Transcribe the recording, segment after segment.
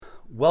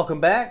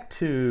Welcome back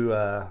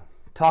to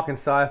Talking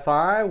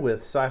Sci-Fi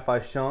with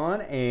Sci-Fi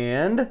Sean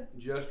and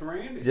Just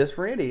Randy. Just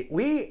Randy.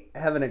 We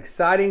have an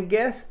exciting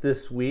guest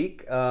this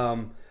week.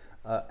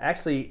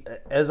 Actually,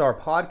 as our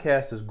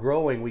podcast is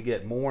growing, we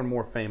get more and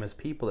more famous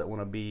people that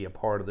want to be a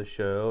part of the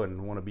show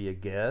and want to be a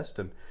guest.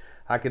 And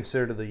I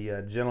consider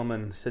the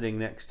gentleman sitting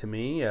next to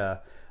me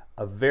a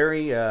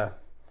very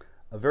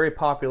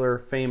popular,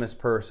 famous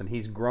person.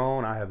 He's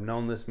grown. I have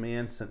known this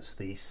man since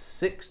the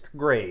 6th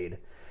grade.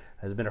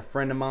 Has been a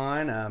friend of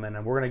mine,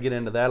 and we're going to get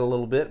into that a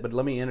little bit, but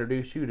let me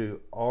introduce you to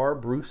R.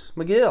 Bruce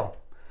McGill.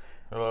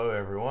 Hello,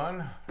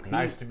 everyone.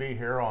 Nice to be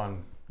here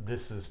on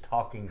This is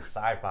Talking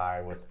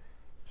Sci-Fi with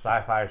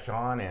Sci-Fi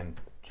Sean and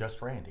Just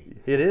Randy.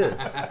 It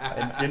is,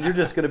 and you're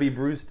just going to be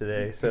Bruce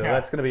today, so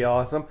that's going to be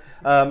awesome.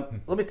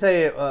 Let me tell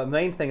you, the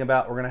main thing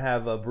about we're going to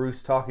have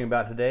Bruce talking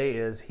about today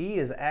is he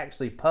has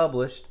actually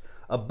published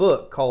a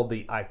book called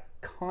The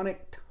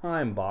Iconic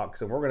Time Box,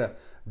 and we're going to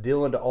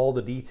deal into all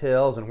the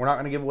details, and we're not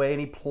going to give away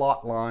any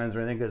plot lines or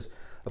anything because,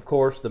 of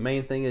course, the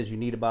main thing is you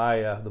need to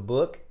buy the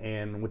book,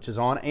 and which is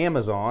on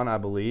Amazon, I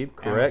believe,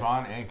 correct?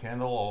 Amazon and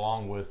Kindle,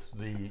 along with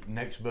the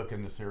next book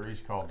in the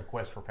series called The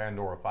Quest for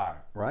Pandora 5.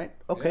 Right.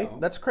 Okay, Yeah.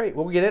 That's great.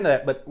 We'll get into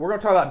that, but we're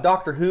going to talk about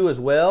Doctor Who as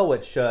well,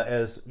 which,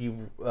 as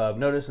you've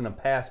noticed in a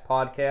past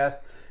podcast,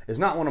 is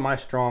not one of my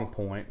strong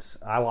points.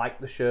 I like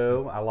the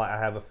show. I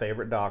have a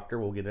favorite Doctor.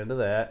 We'll get into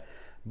that,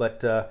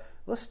 but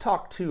let's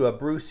talk to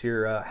Bruce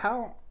here.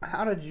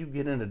 How did you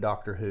get into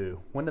Doctor Who?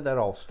 When did that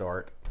all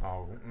start?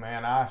 Oh,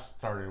 man, I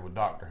started with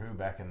Doctor Who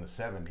back in the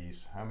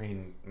 70s. I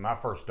mean, my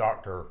first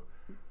Doctor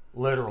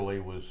literally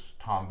was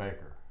Tom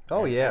Baker.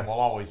 Oh, yeah. And will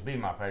always be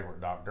my favorite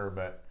Doctor,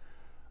 but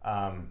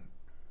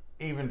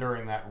even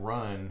during that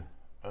run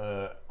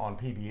on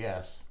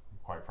PBS,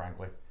 quite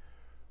frankly,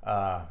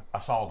 I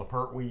saw the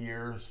Pertwee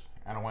years,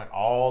 and I went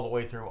all the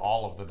way through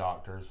all of the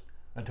Doctors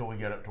until we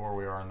get up to where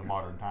we are in the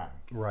modern time.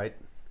 Right.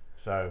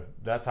 So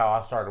that's how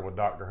I started with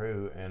Doctor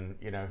Who, and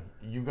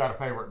you've got a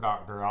favorite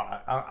Doctor.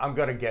 I'm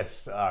going to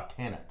guess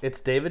Tennant. It's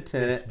David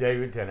Tennant. It's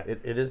David Tennant.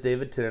 It is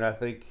David Tennant. I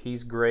think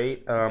he's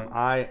great.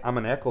 I'm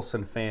an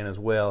Eccleston fan as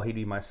well. He'd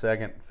be my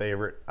second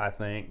favorite, I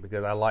think,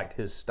 because I liked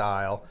his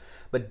style.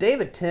 But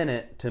David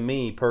Tennant, to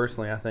me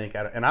personally, I think,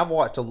 and I've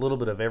watched a little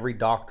bit of every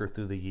Doctor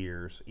through the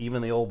years,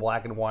 even the old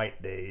black and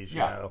white days.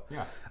 Yeah.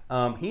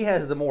 He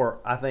has the more,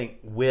 I think,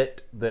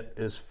 wit that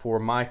is for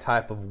my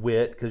type of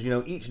wit, because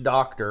each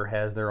Doctor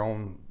has their own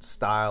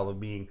style of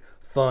being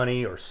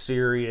funny or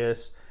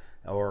serious,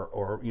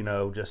 or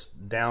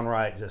just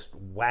downright just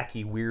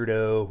wacky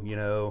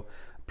weirdo.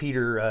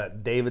 Peter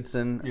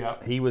Davidson, Yeah.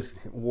 he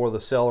wore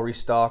the celery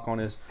stalk on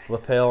his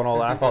lapel and all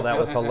that. I thought that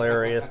was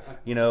hilarious.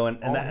 He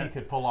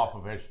could pull off a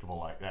vegetable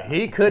like that.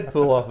 He could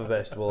pull off a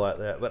vegetable like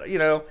that. But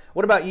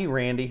what about you,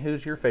 Randy?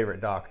 Who's your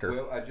favorite Doctor?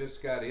 Well, I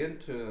just got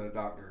into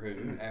Doctor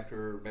Who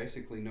after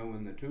basically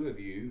knowing the two of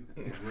you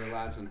and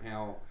realizing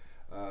how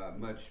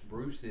much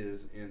Bruce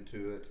is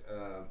into it.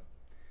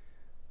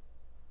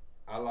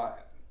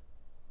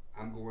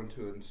 I'm going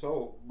to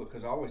insult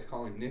because I always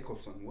call him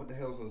Nicholson. What the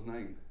hell's his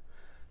name?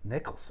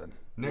 Nicholson.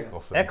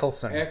 Eccleston.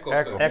 Eccleston.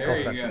 There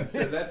you go.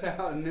 So that's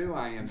how new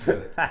I am to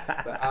it.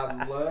 But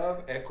I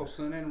love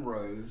Eccleston and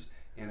Rose,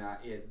 and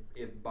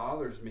it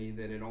bothers me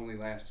that it only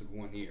lasted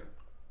 1 year.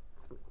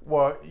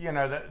 Well,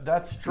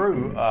 that's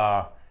true.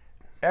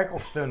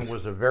 Eccleston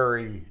was a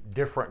very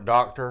different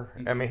Doctor.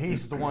 I mean,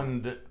 he's the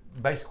one that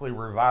basically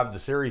revived the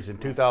series in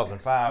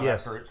 2005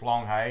 Yes. after its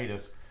long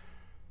hiatus.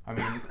 I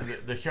mean,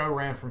 the show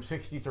ran from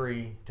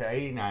 63 to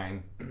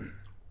 89.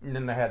 And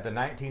then they had the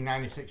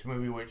 1996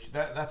 movie, which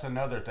that's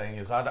another thing,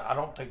 is I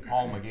don't think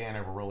Paul McGann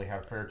ever really had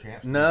a fair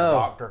chance to be the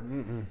Doctor.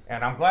 Mm-mm.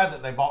 And I'm glad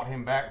that they bought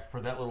him back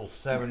for that little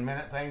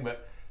 7-minute thing,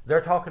 but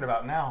they're talking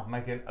about now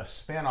making a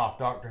spin-off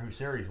Doctor Who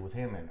series with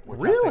him in it, which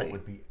I Really? think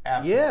would be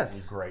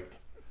absolutely great.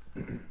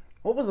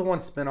 What was the one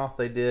spinoff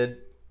they did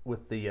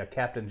with the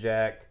Captain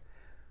Jack?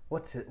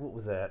 What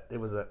was that? It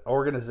was an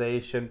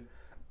organization.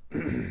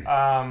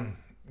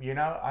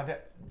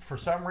 For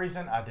some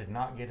reason, I did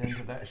not get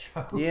into that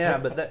show. Yeah,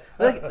 but the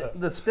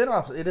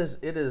spinoffs,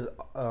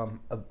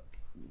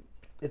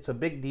 it's a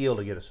big deal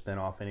to get a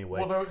spinoff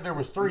anyway. Well, there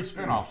was 3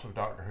 spinoffs of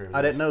Doctor Who.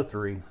 I didn't know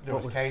 3. There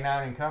was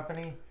K9 and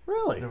Company.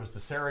 Really? There was the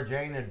Sarah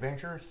Jane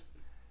Adventures,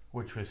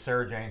 which was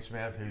Sarah Jane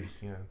Smith, who's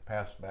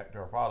passed back to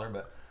her father.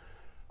 But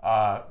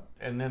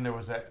and then there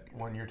was that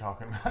one you're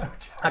talking about.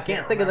 Which I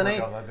can't think of the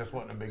name. I just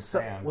wasn't a big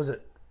fan. Was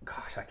it?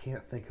 Gosh, I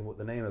can't think of what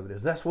the name of it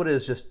is. That's what it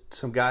is. Just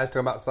some guys talking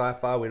about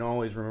sci-fi. We don't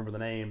always remember the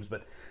names,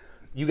 but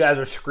you guys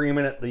are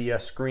screaming at the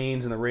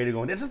screens and the radio,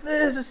 going, "It's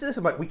this."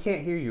 I'm like, we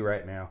can't hear you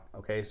right now.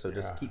 Okay, so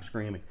just keep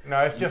screaming. No,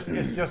 it's just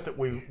that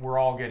we're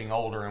all getting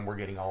older and we're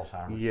getting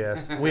Alzheimer's.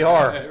 Yes, we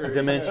are.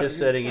 Dementia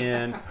setting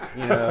in.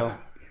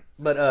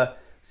 But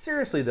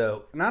seriously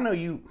though, and I know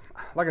you.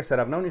 Like I said,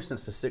 I've known you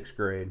since the 6th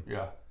grade.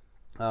 Yeah.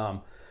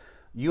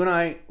 You and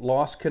I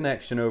lost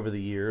connection over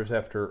the years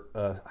after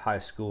high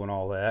school and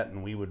all that,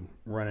 and we would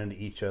run into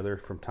each other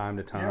from time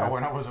to time. Yeah,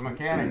 when I was a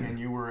mechanic and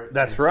you were at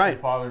That's your right.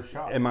 father's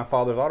shop. In my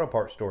father's auto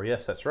parts store.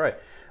 Yes, that's right.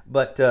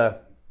 But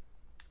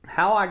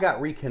how I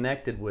got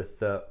reconnected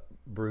with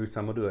Bruce,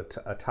 I'm gonna do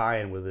a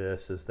tie-in with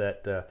this. Is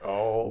that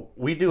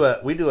we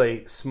do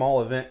a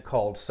small event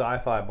called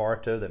Sci-Fi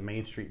Bartow that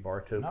Main Street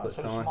Bartow Not puts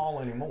so on. small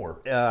anymore.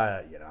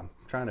 I'm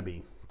trying to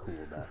be cool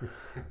about it.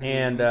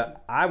 And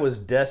I was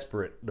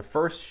desperate. The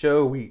first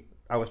show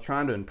I was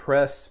trying to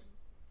impress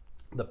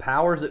the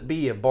powers that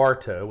be of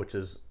Bartow, which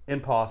is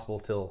impossible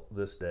till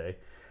this day.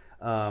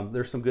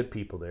 There's some good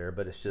people there,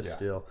 but it's just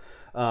still.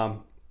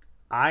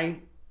 I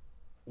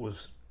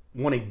was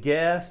wanting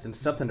guests and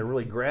something to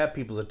really grab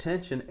people's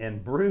attention,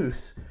 and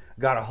Bruce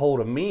got a hold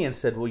of me and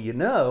said,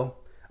 well,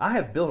 I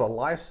have built a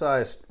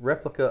life-size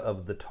replica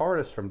of the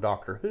TARDIS from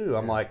Doctor Who.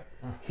 I'm like,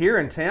 here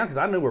in town, because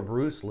I know where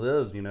Bruce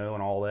lives, and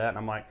all that. And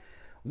I'm like,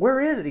 where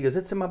is it? He goes,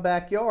 it's in my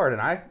backyard.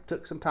 And I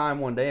took some time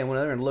one day and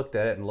went over and looked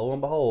at it, and lo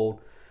and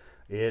behold,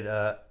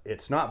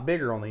 it's not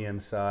bigger on the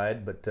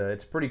inside, but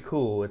it's pretty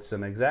cool. It's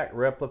an exact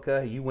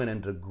replica. You went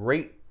into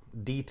great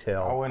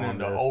detail. I went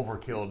into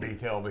overkill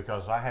detail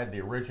because I had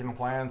the original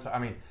plans. I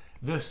mean,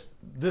 this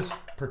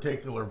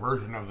particular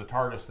version of the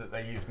TARDIS that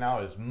they use now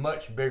is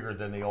much bigger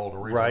than the old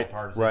original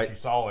TARDIS that you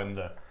saw in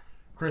the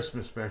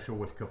Christmas special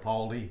with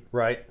Capaldi.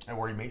 Right. And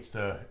where he meets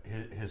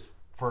his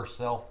first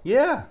self.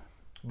 Yeah.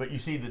 But you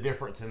see the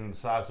difference in the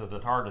size of the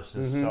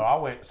TARDISes. So I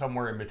went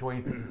somewhere in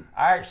between.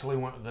 I actually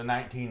went with the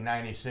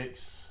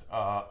 1996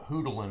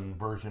 Houlihan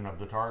version of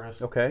the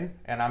TARDIS. Okay.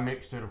 And I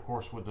mixed it, of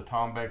course, with the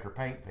Tom Baker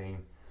paint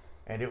theme.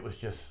 And it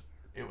was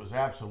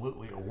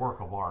absolutely a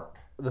work of art.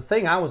 The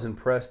thing I was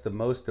impressed the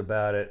most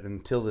about it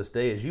until this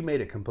day is you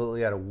made it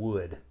completely out of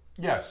wood.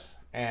 Yes,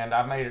 and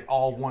I made it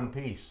all one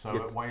piece, so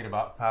it weighed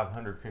about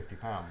 550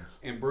 pounds.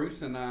 And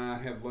Bruce and I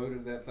have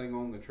loaded that thing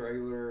on the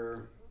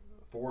trailer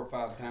 4 or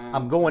 5 times.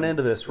 I'm going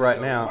into this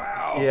right now.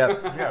 Wow.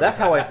 Yeah, that's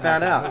how I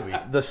found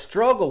out. The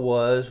struggle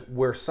was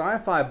where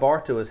Sci-Fi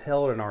Bartow is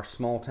held in our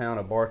small town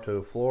of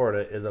Bartow,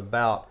 Florida, is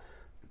about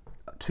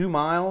 2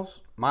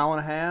 miles, mile and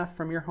a half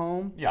from your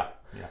home. Yeah.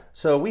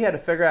 So we had to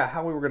figure out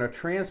how we were going to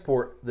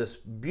transport this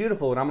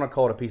beautiful, and I'm going to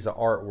call it a piece of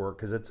artwork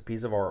because it's a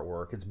piece of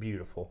artwork. It's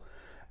beautiful.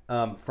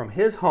 From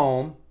his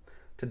home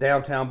to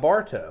downtown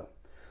Bartow.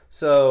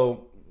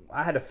 So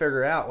I had to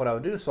figure out what I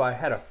would do. So I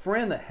had a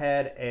friend that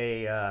had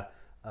a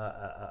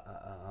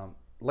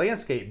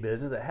landscape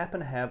business that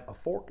happened to have a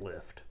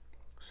forklift.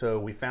 So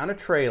we found a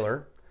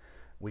trailer.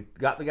 We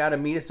got the guy to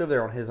meet us over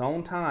there on his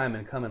own time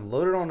and come and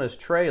load it on his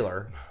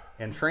trailer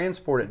and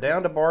transport it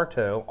down to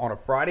Bartow on a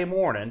Friday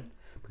morning.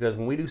 Because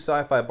when we do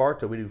Sci-Fi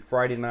Bartow, we do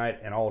Friday night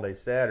and all day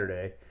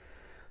Saturday.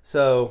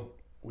 So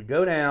we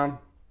go down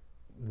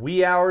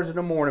wee hours in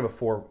the morning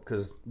before,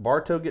 because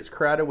Bartow gets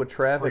crowded with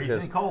traffic.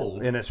 Freezing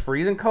cold. And it's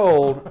freezing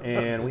cold.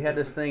 And we had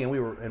this thing, and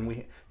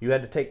we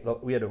had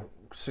to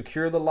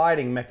secure the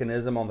lighting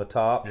mechanism on the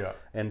top. Yeah.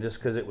 And just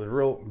because it was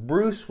real,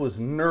 Bruce was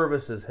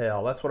nervous as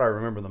hell. That's what I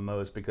remember the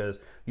most, because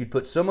you'd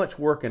put so much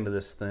work into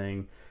this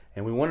thing,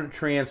 and we wanted to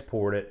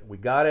transport it. We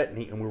got it, and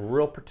we were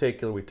real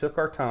particular. We took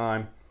our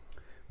time.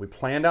 We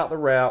planned out the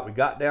route. We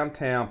got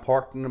downtown,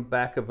 parked in the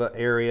back of an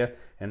area,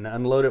 and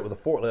unloaded it with a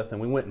forklift.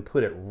 And we went and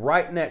put it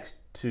right next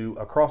to,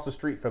 across the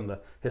street from the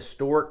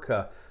historic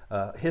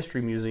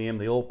history museum,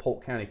 the old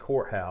Polk County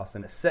Courthouse.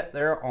 And it sat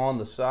there on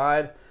the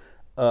side,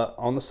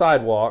 on the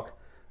sidewalk.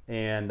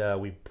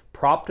 And we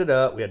propped it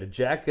up. We had to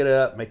jack it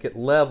up, make it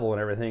level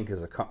and everything,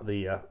 because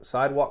the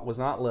sidewalk was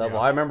not level.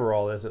 Yeah. I remember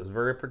all this. It was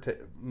very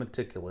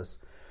meticulous.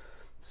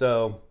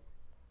 So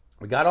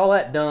we got all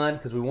that done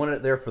because we wanted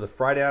it there for the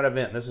Friday night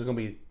event. This is going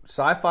to be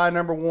Sci-Fi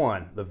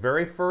 #1, the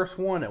very first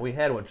one that we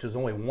had, which is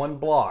only 1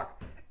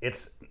 block.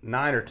 It's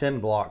 9 or 10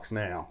 blocks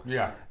now.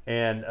 Yeah.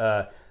 And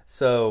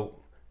so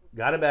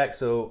got it back.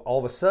 So all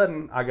of a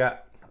sudden,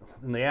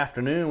 in the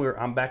afternoon,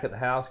 I'm back at the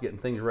house getting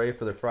things ready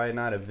for the Friday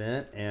night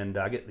event, and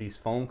I get these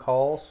phone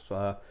calls,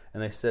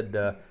 and they said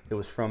it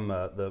was from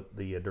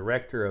the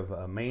director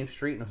of Main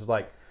Street, and it was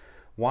like,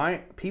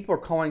 why people are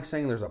calling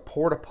saying there's a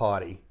porta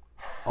potty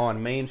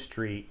on Main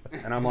Street,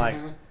 and I'm like,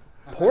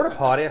 porta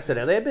potty? I said,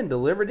 have they been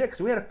delivered yet? Because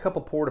we had a couple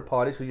porta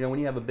potties. So, when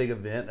you have a big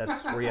event,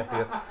 that's where you have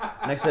to go.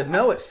 And they said,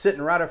 no, it's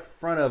sitting right in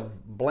front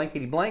of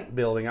blankety blank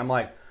building. I'm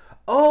like,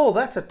 oh,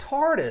 that's a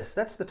TARDIS.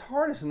 That's the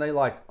TARDIS. And they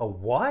like, a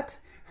what?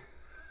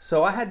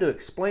 So I had to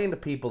explain to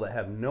people that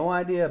have no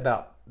idea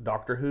about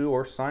Doctor Who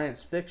or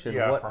science fiction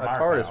what a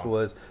TARDIS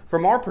was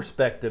from our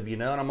perspective,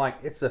 and I'm like,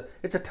 it's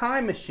a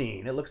time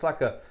machine. It looks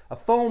like a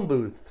phone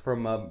booth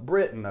from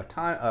Britain,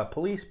 a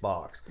police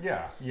box.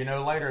 Yeah,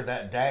 later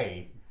that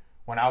day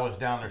when I was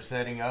down there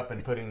setting up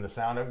and putting the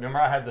sound up. Remember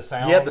I had the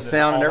sound? Yeah, the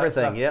sound and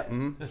everything. Yep. Yeah.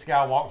 Mm-hmm. This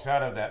guy walks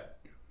out of that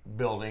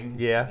building.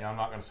 Yeah. I'm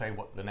not going to say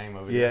what the name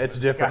of it is. Yeah, it's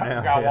different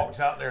now. The guy walks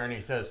out there and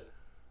he says,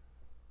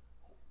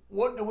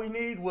 "What do we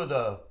need with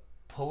a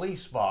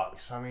police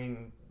box? I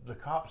mean, the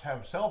cops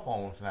have cell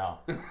phones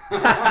now." and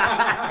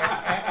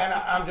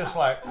I'm just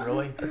like,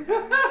 really?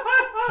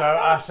 So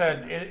I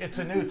said, it's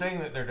a new thing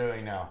that they're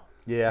doing now.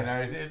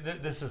 Yeah. You know,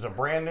 this is a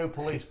brand new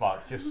police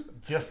box,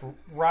 just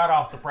right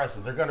off the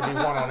presses. There's going to be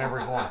one on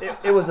every corner.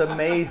 It was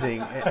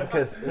amazing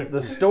because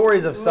the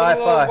stories of Little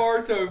sci-fi. old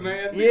Bartow,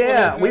 man.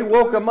 Yeah, we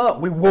woke them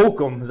up. We woke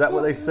them. Is that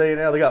what they say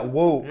now? They got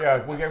woke.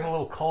 Yeah, we gave them a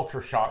little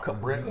culture shock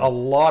from Britain. A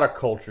lot of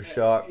culture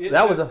shock.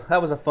 That was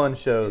a fun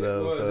show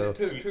though. So. It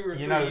took 2 or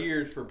 3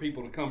 years for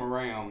people to come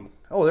around.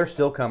 Oh, they're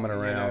still coming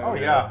around. Oh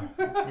yeah.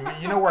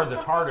 You know where the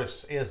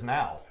TARDIS is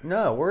now?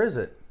 No, where is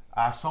it?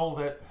 I sold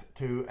it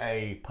to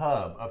a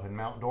pub up in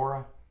Mount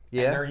Dora.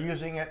 Yeah. And they're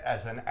using it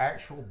as an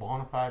actual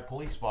bona fide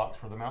police box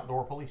for the Mount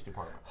Dora Police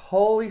Department.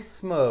 Holy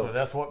smokes! So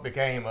that's what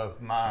became of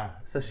my.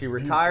 So she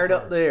retired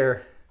up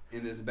there.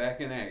 And is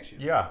back in action.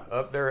 Yeah,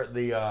 up there at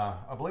the,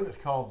 I believe it's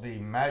called the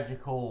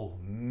Magical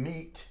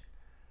Meat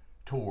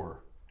Tour.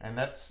 And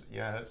that's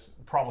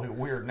probably a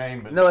weird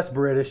name, but No, it's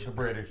British. the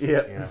British. Yeah,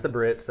 it's the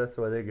Brits. That's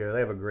the way they go. They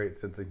have a great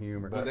sense of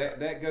humor. But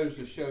that goes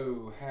to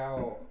show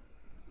how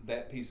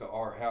that piece of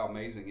art, how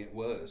amazing it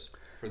was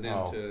for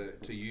them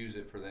to use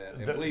it for that.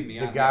 And believe me,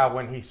 the guy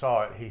when he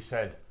saw it, he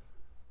said,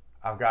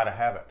 "I've got to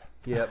have it."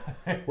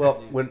 Yep.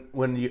 Well,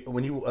 when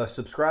you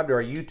subscribe to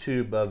our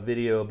YouTube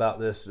video about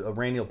this,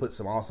 Randy will put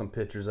some awesome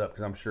pictures up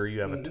because I'm sure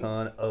you have a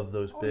ton of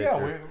those pictures.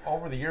 Yeah,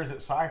 over the years at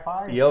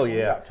Sci-Fi, Oh we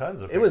yeah, got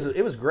tons of pictures.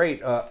 it was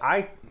great.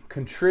 I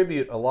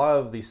contribute a lot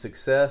of the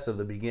success of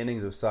the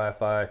beginnings of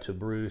Sci-Fi to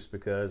Bruce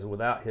because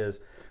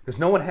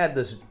no one had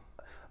this.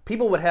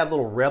 People would have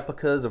little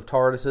replicas of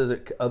TARDISes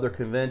at other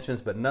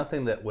conventions, but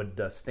nothing that would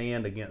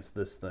stand against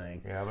this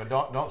thing. Yeah, but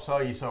don't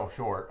sell yourself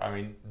short. I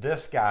mean,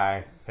 this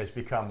guy has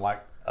become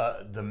like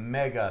the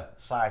mega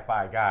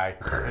sci-fi guy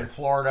in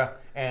Florida,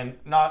 and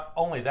not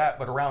only that,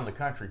 but around the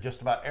country. Just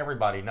about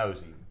everybody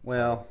knows him.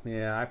 Well,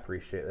 yeah, I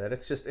appreciate that.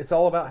 It's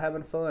all about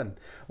having fun.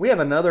 We have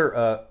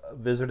another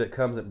visitor that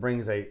comes that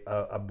brings a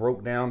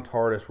broke down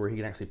TARDIS where he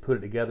can actually put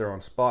it together on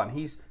spot, and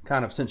he's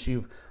kind of, since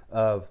you've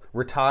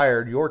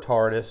retired your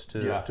TARDIS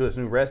to its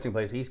new resting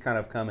place, he's kind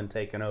of come and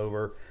taken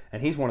over,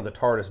 and he's one of the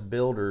TARDIS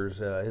builders.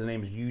 His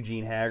name is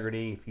Eugene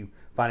Haggerty. If you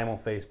find him on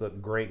Facebook,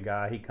 great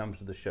guy. He comes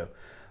to the show.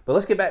 But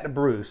let's get back to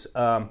Bruce.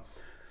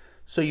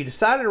 So you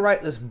decided to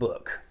write this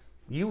book.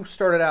 You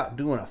started out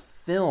doing a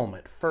film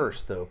at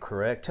first, though,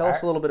 correct? Tell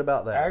us a little bit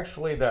about that.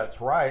 Actually,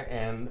 that's right.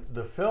 And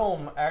the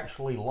film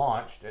actually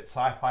launched at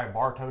Sci-Fi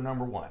Bartow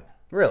 #1.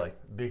 Really?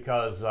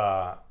 Because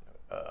a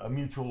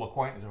mutual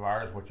acquaintance of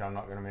ours, which I'm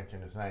not going to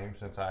mention his name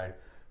since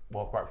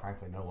quite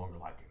frankly, no longer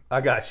like him.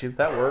 I got you.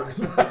 That works.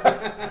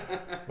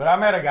 But I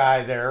met a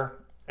guy there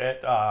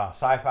at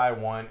Sci-Fi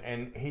 1,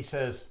 and he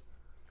says,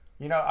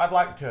 I'd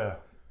like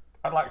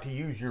to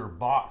use your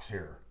box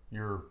here,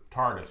 your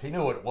TARDIS. He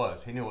knew what it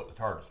was. He knew what the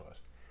TARDIS was.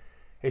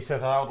 He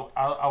says,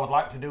 I would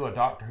like to do a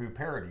Doctor Who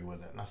parody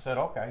with it. And I said,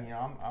 okay,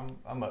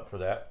 I'm up for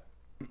that.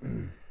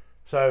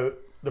 So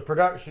the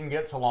production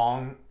gets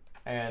along,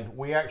 and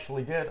we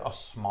actually did a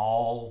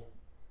small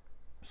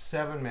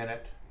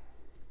 7-minute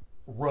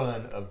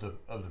run of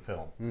the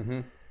film.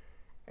 Mm-hmm.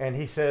 And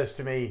he says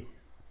to me,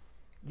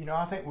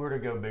 I think we're to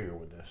go bigger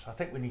with this. I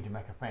think we need to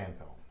make a fan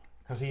film.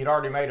 Because he had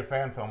already made a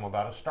fan film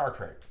about a Star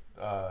Trek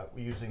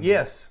using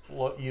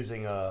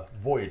a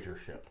Voyager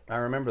ship. I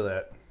remember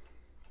that.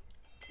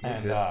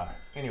 And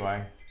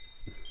anyway,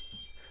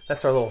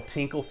 that's our little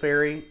Tinkle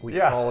Fairy. We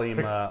call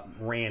him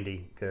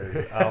Randy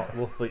because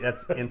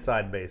that's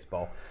inside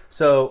baseball.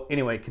 So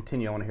anyway,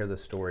 continue. I want to hear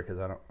this story because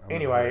I don't.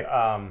 Anyway,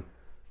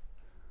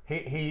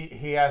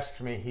 he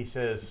asked me. He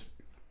says,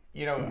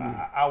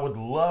 I would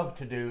love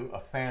to do a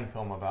fan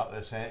film about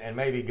this and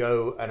maybe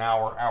go an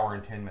hour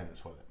and 10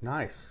 minutes with it.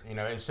 Nice.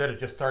 Instead of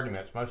just 30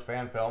 minutes. Most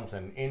fan films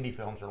and indie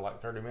films are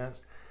like 30 minutes.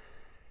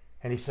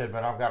 And he said,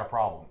 but I've got a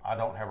problem. I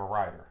don't have a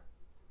writer.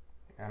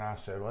 And I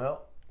said,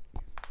 well,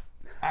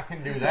 I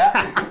can do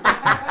that.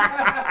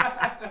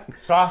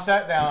 So I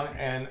sat down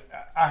and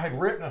I had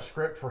written a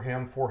script for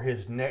him for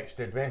his next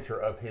adventure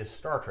of his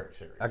Star Trek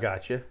series. I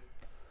got you.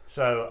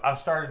 So I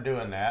started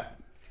doing that,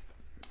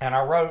 and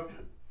I wrote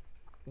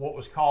what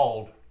was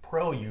called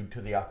Prelude to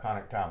the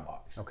Iconic Time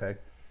Box. Okay.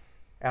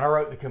 And I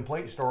wrote the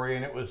complete story,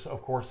 and it was,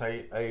 of course,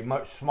 a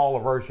much smaller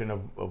version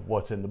of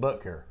what's in the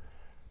book here.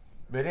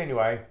 But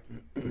anyway,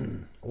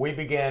 we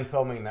began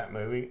filming that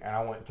movie, and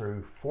I went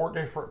through 4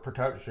 different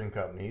production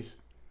companies.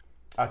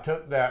 I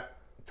took that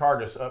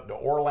TARDIS up to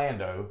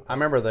Orlando. I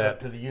remember that. Up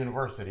to the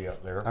university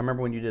up there. I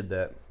remember when you did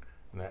that.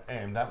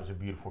 And that was a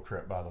beautiful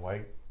trip, by the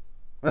way.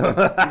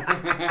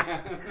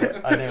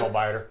 A nail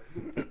biter.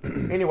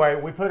 Anyway,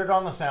 we put it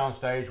on the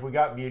soundstage. We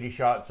got beauty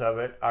shots of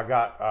it. I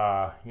got,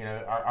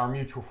 our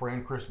mutual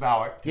friend Chris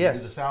Bowick to do the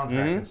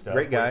soundtrack and stuff.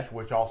 Great guy.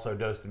 Which also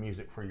does the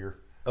music for your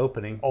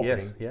opening.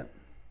 Yes. Yeah.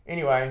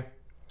 Anyway,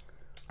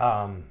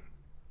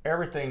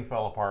 everything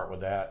fell apart with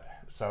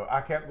that. So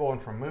I kept going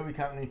from movie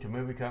company to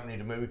movie company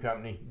to movie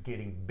company,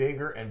 getting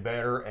bigger and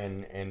better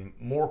and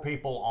more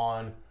people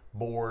on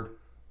board,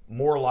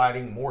 more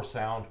lighting, more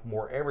sound,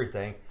 more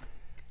everything.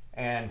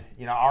 And,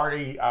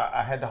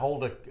 I had to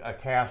hold a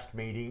cast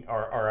meeting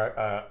or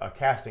a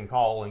casting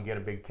call and get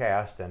a big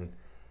cast. And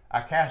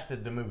I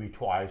casted the movie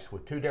twice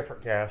with 2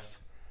 different casts.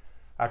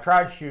 I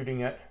tried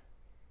shooting it.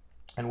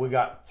 and we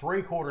got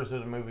 3/4 of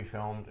the movie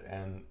filmed,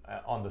 and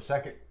on the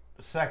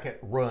second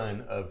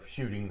run of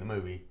shooting the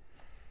movie,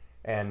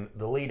 and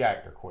the lead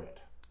actor quit.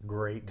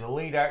 Great. The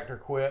lead actor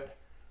quit,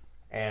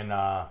 and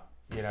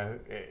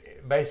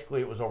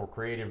basically it was over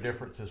creative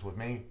differences with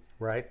me.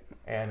 Right.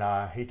 And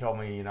he told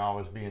me, I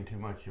was being too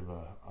much of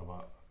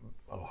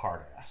a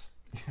hard ass.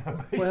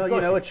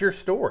 Well, it's your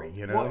story,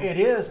 Well, it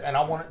is, and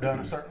I want it done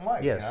a certain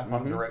way. Yes. If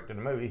I'm directing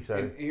a movie, so.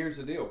 And here's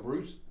the deal: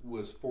 Bruce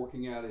was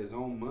forking out his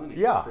own money.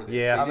 Yeah. For this.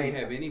 Yeah. He didn't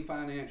have any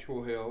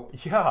financial help.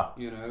 Yeah.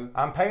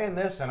 I'm paying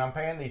this, and I'm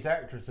paying these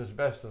actors as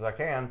best as I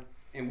can.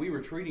 And we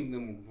were treating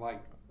them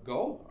like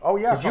gold. Oh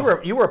yeah.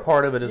 Because you were a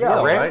part of it as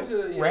well, Randy,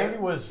 right? Randy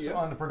was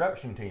on the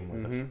production team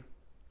with us,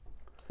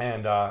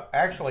 and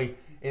actually.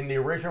 In the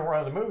original run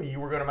of the movie, you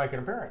were going to make an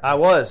appearance. I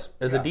was,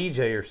 as a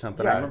DJ or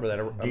something. I remember that.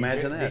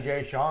 Imagine that.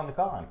 DJ Sean the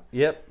Con.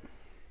 Yep.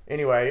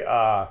 Anyway,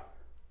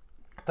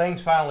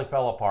 things finally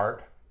fell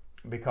apart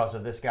because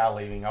of this guy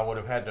leaving. I would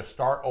have had to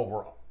start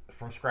over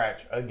from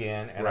scratch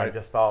again, and I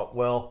just thought,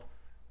 well,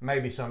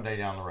 maybe someday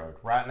down the road.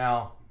 Right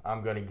now,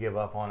 I'm going to give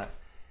up on it.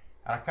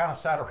 And I kind of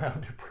sat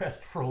around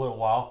depressed for a little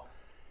while,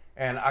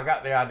 and I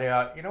got the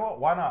idea, you know what,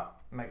 why not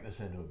make this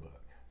into a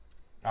book?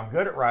 I'm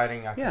good at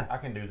writing. I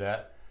can do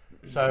that.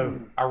 So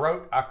I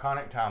wrote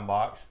Iconic Time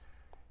Box,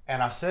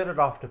 and I sent it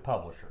off to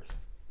publishers.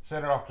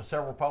 Sent it off to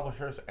several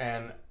publishers,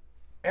 and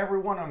every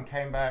one of them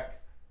came back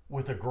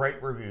with a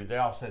great review. They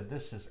all said,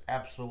 this is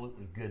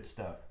absolutely good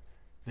stuff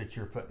that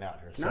you're putting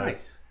out here.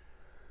 Nice.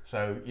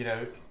 So,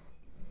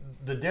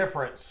 the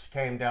difference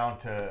came down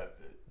to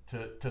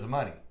the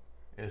money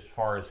as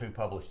far as who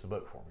published the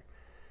book for me.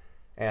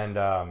 And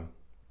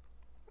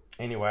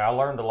anyway, I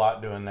learned a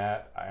lot doing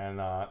that. And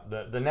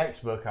the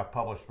next book I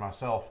published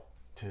myself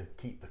to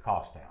keep the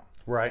cost down.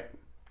 Right.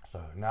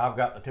 So now I've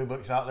got the 2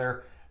 books out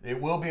there.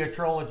 It will be a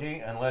trilogy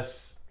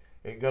unless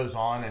it goes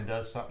on and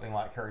does something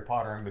like Harry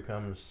Potter and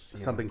becomes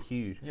something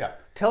huge. Yeah.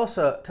 Tell us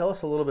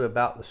a little bit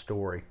about the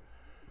story,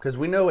 because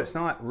we know it's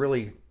not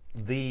really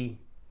the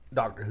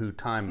Doctor Who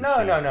time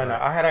machine. No.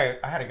 I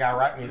had a guy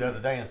write me the other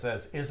day and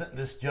says, "Isn't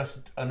this just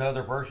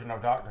another version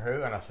of Doctor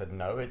Who?" And I said,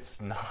 "No,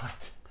 it's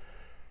not."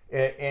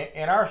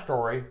 In our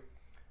story,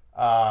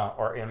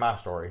 or in my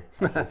story,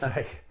 I should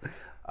say.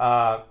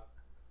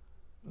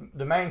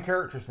 The main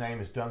character's name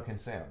is Duncan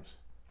Sims.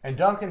 And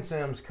Duncan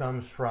Sims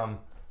comes from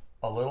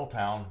a little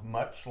town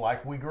much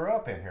like we grew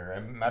up in here.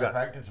 As a matter of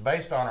fact, it's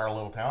based on our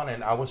little town,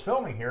 and I was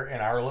filming here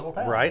in our little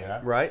town.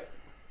 Right, right.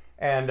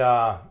 And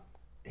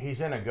he's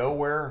in a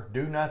go-where,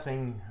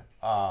 do-nothing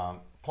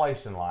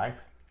place in life.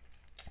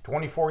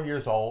 24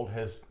 years old,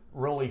 has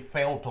really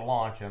failed to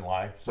launch in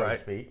life, so to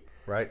speak.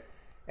 Right.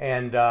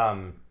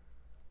 And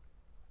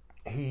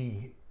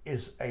he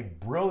is a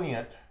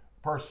brilliant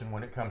person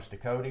when it comes to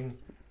coding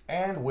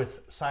and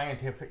with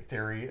scientific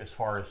theory as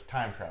far as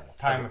time travel,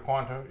 time and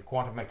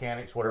quantum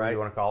mechanics, whatever you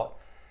want to call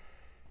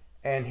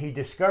it. And he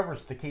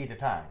discovers the key to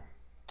time.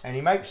 And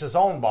he makes his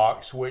own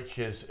box, which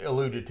is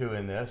alluded to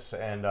in this,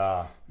 and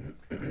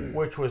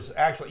which was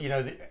actually,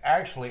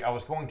 actually I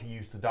was going to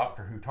use the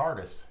Doctor Who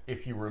TARDIS,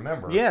 if you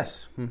remember.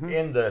 Yes.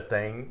 In the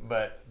thing,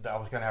 but I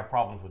was going to have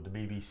problems with the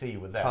BBC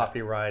with that.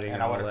 Copywriting.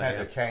 And I would have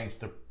had to change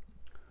the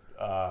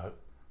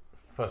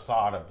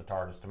facade of the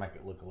TARDIS to make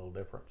it look a little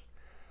different.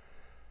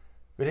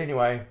 But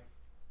anyway,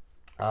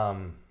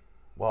 well,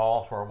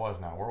 that's where I was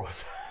now. Where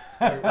was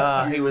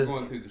I? He was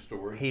going through the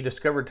story. He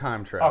discovered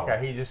time travel.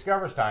 Okay, he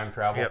discovers time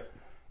travel. Yep.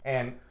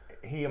 And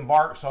he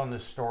embarks on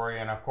this story,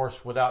 and of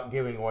course, without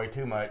giving away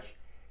too much,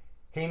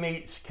 he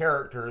meets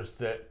characters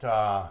that,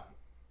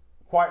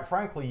 quite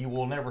frankly, you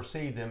will never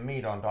see them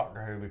meet on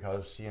Doctor Who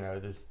because,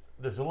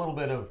 there's a little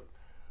bit of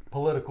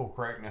political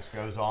correctness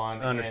goes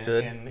on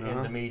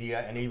in the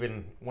media, and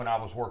even when I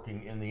was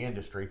working in the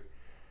industry.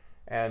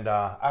 And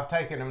I've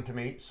taken him to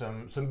meet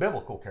some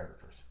biblical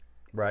characters.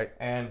 Right.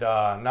 And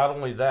not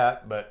only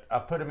that, but I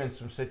put him in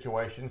some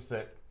situations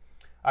that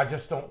I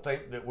just don't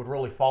think that would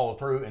really follow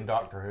through in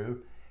Doctor Who.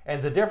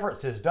 And the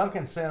difference is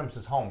Duncan Sims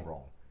is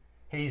homegrown.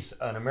 He's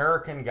an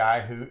American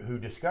guy who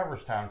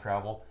discovers time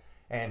travel,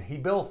 and he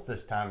builds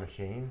this time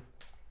machine.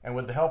 And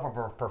with the help of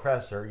a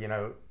professor,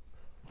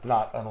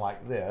 not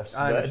unlike this.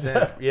 I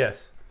understand.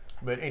 Yes.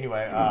 But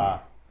anyway,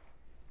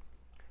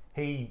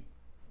 he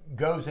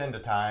goes into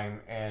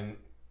time, and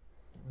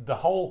the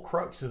whole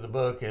crux of the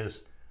book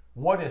is,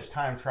 what is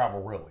time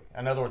travel really?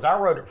 In other words, I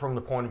wrote it from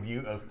the point of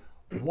view of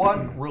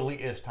what really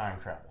is time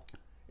travel.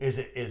 Is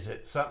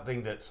it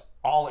something that's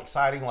all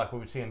exciting like we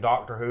would see in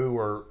Doctor Who,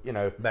 or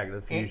Back to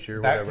the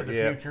Future, Back to the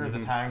Future,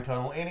 the time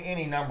tunnel,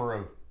 any number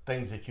of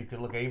things that you could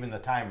look at, even the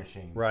time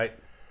machine. Right.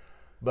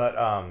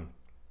 But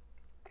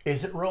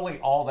is it really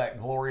all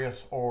that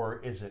glorious,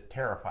 or is it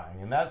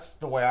terrifying? And that's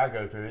the way I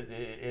go through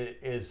it.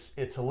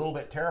 It's a little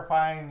bit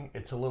terrifying.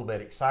 It's a little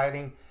bit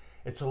exciting.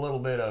 It's a little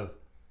bit of,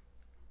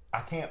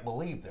 I can't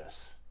believe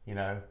this,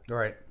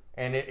 Right.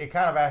 And it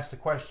kind of asks the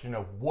question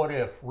of what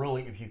if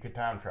you could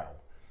time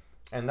travel,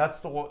 and that's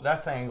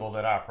the angle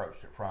that I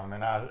approached it from.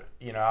 And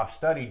I've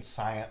studied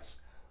science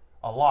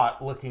a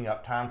lot, looking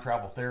up time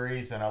travel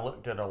theories, and I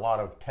looked at a lot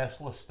of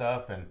Tesla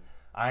stuff, and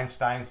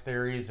Einstein's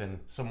theories and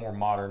some more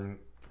modern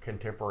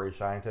contemporary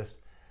scientists.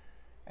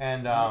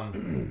 And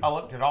I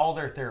looked at all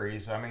their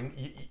theories. I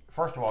mean,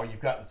 first of all, you've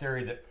got the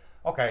theory that,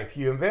 okay, if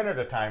you invented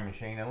a time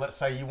machine and let's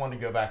say you want to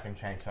go back and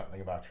change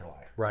something about your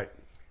life. Right.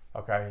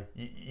 Okay,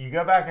 you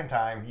go back in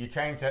time, you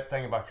change that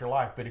thing about your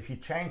life, but if you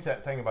change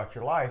that thing about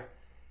your life,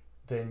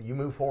 then you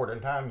move forward in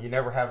time. You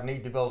never have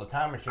need to build a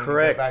time machine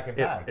Correct. to go back in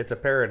time. It's a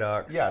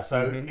paradox. Yeah,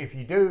 so if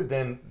you do,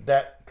 then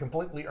that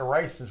completely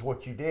erases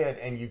what you did,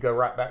 and you go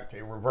right back to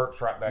it,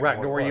 reverts right back Right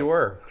to to what where it you was.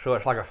 were. So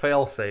it's like a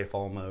fail-safe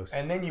almost.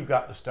 And then you've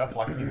got the stuff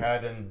like you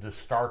had in the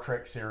Star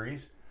Trek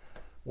series,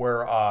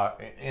 where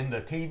in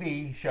the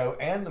TV show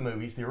and the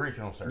movies, the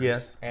original series,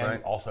 Yes, and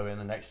right. also in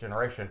the Next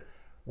Generation,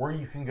 where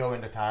you can go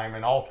into time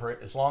and alter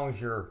it as long as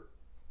you're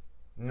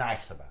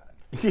nice about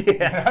it.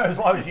 Yeah. As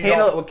long as you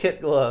Handle don't, it with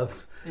kid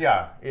gloves.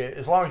 yeah,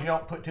 as long as you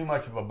don't put too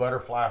much of a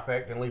butterfly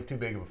effect and leave too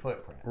big of a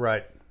footprint.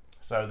 Right.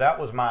 So that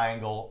was my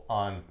angle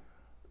on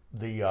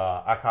the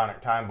iconic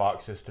time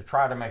box, is to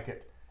try to make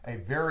it a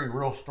very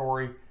real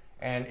story,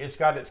 and it's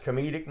got its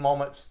comedic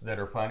moments that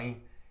are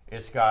funny.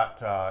 It's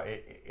got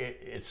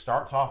it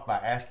starts off by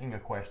asking a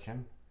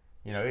question,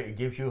 it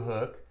gives you a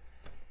hook,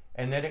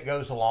 and then it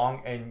goes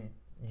along and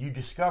you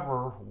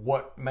discover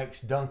what makes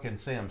Duncan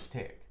Sims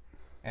tick.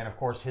 And of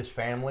course, his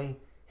family,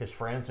 his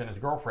friends, and his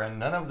girlfriend,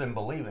 none of them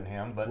believe in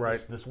him, but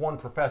Right. this one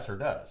professor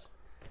does.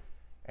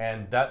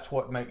 And that's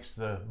what makes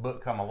the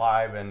book come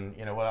alive. And,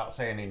 without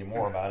saying any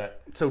more about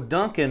it, So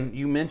Duncan,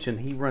 you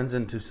mentioned he runs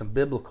into some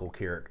biblical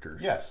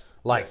characters. yes.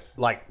 Like yes.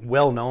 like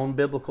well-known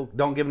biblical.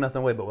 Don't give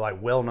nothing away, but like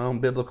well-known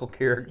biblical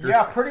characters.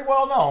 Yeah, pretty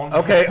well known.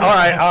 Okay, all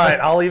right.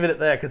 I'll leave it at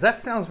that because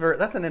that's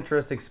an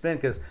interesting spin.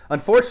 Because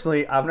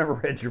unfortunately, I've never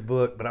read your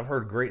book, but I've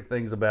heard great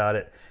things about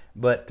it.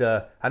 But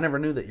I never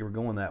knew that you were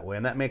going that way,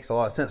 and that makes a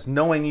lot of sense.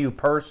 Knowing you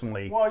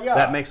personally, Well, yeah.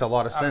 that makes a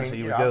lot of sense that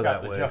you would go I've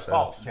got that way. the Just so.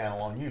 Thoughts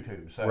channel on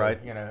YouTube, so Right.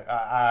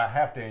 I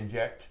have to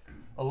inject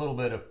a little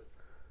bit of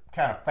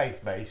kind of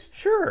faith-based.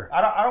 Sure.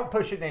 I don't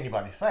push it in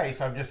anybody's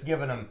face. I'm just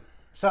giving them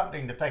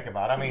something to think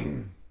about. I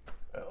mean,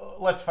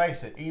 let's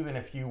face it. Even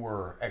if you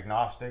were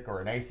agnostic or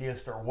an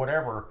atheist or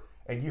whatever,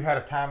 and you had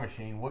a time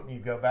machine, wouldn't you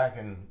go back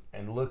and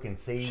look and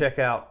see? Check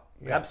out.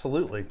 Yeah.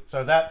 Absolutely.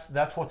 So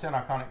that's what's in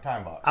Iconic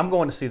Time Box. I'm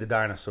going to see the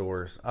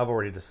dinosaurs. I've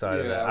already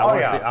decided Yeah. that. Oh,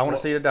 I want yeah. to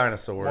see the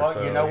dinosaurs. Well,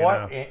 so, you know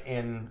what?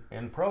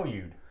 In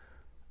Prelude,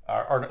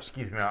 or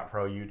excuse me, not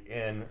Prelude.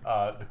 In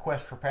the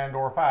Quest for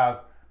Pandora 5,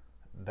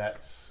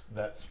 that's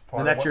part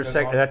And of that's what your goes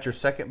second. on. That's your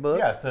second book.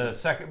 Yeah, it's the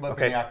second book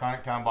Okay. in the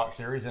Iconic Time Box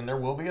series, and there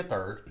will be a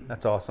third.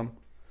 That's awesome.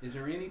 Is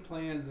there any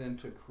plans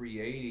into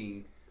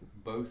creating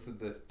both of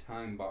the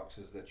time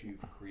boxes that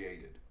you've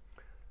created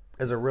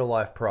As a real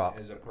life prop.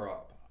 as a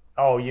prop?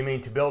 Oh, you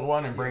mean to build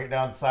one and bring it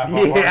down to Sci-Fi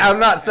Yeah, Park? I'm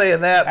not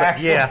saying that, but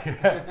Actually,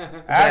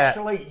 yeah.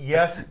 actually,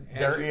 yes,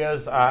 there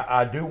is.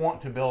 I do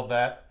want to build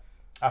that.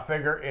 I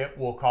figure it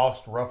will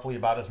cost roughly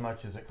about as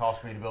much as it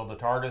cost me to build the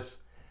TARDIS,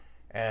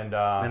 and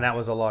And that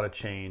was a lot of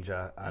change.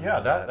 I yeah,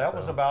 know that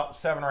was so. about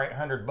 $700 or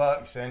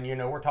 $800,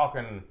 and we're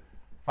talking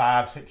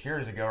 5-6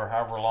 years ago or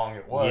however long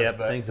it was. Yep,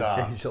 but, things have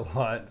changed a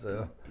lot.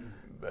 So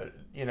But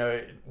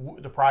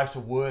the price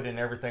of wood and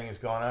everything has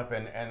gone up,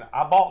 and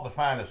I bought the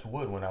finest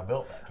wood when I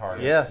built that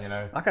TARDIS. yes, You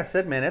know? like I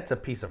said, man, it's a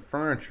piece of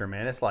furniture,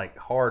 man. It's like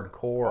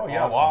hardcore. Oh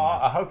yeah, well,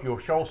 awesomeness. I hope you'll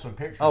show some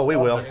pictures. Oh, we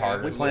of will. the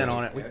TARDIS. We plan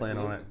on it. We Absolutely. plan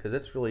on it because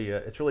it's really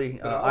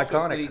But I also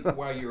iconic. think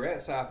while you're at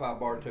Sci-Fi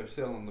Bartow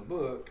selling the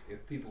book,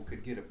 if people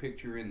could get a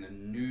picture in the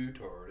new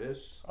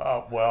TARDIS,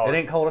 Well, It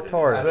ain't called a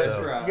TARDIS. That's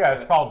though. right. Yeah,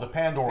 it's called the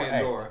Pandora 8.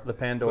 Pandora. The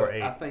Pandora But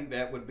 8. I think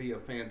that would be a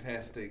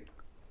fantastic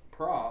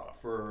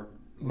prop for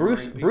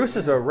Bruce luring Bruce people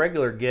is in. a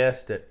regular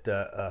guest at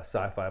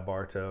Sci-Fi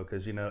Bartow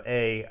because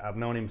I've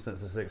known him since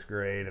the 6th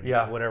grade and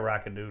Yeah. whatever I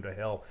could do to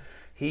help.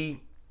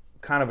 He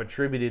kind of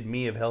attributed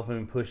me of helping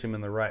him push him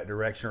in the right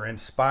direction or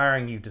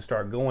inspiring you to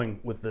start going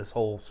with this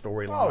whole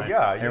storyline. Oh,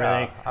 yeah, and yeah.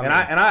 everything. I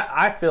And mean-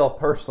 I feel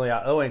personally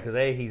I owe him because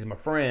he's my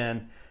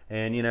friend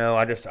and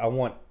I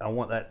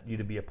want that you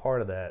to be a part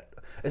of that.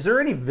 Is there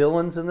any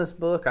villains in this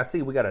book? I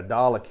see we got a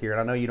Dalek here, and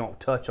I know you don't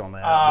touch on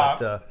that,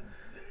 but.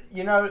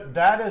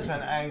 That is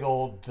an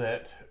angle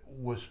that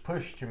was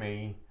pushed to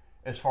me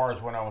as far as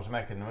when I was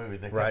making the movie.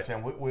 They kept Right.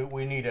 saying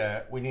we need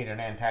an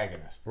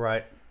antagonist,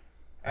 Right.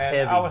 and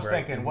Heavy, I was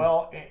right. thinking,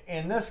 well,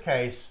 in this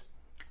case,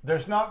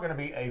 there's not going to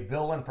be a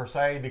villain per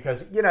se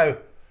because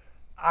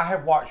I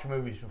have watched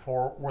movies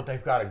before where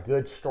they've got a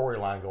good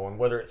storyline going,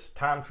 whether it's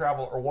time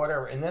travel or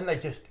whatever, and then they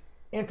just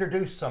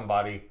introduce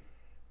somebody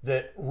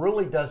that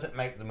really doesn't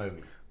make the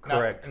movie.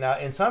 Correct. Now,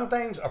 in some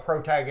things, a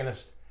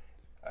protagonist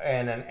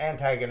and an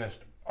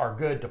antagonist are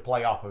good to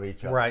play off of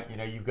each other. Right.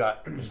 You've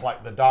got just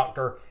like the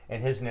Doctor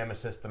and his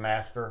nemesis, the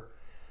Master.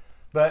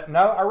 But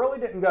no, I really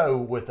didn't go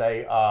with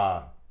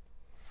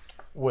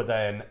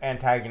an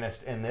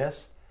antagonist in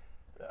this.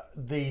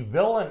 The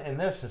villain in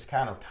this is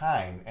kind of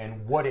time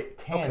and what it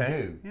can Okay.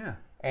 do. Yeah.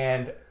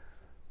 And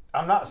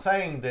I'm not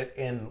saying that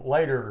in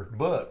later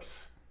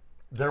books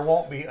there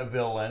won't be a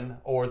villain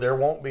or there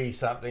won't be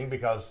something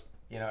because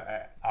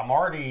I'm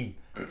already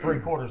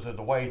 3/4 of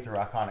the way through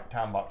Iconic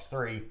Time Box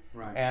 3.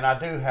 Right. And I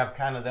do have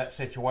kind of that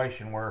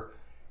situation where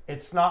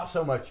it's not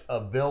so much a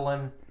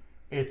villain,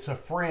 it's a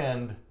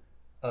friend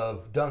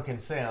of Duncan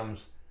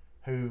Sims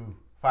who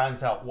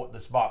finds out what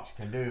this box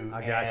can do.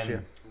 I got and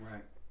you.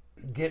 Right.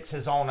 gets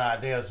his own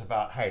ideas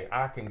about, hey,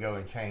 I can go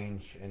and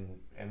change,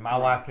 and my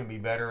life can be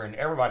better, and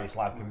everybody's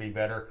life can be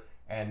better,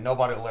 and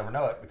nobody will ever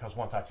know it, because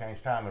once I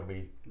change time, it'll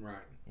be, Right.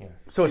 you know.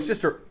 So it's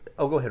just a.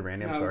 Oh, go ahead,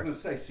 Randy. I'm No, I was sorry. going to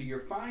say, so you're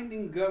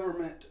finding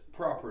government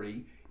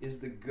property. Is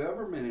the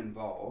government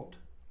involved?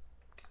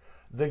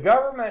 The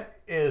government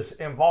is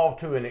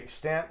involved to an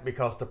extent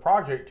because the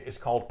project is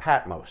called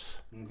Patmos.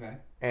 Okay.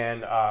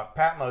 And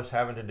Patmos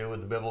having to do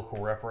with the biblical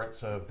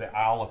reference of the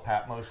Isle of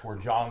Patmos, where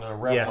John the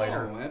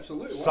Revelator Oh,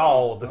 absolutely. Wow.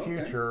 saw the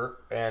Okay. future.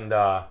 And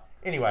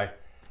anyway,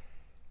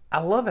 I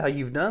love how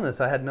you've done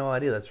this. I had no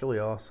idea. That's really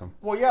awesome.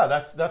 well, yeah,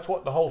 that's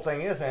what the whole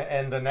thing is.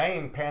 And the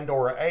name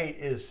Pandora 8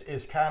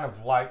 is kind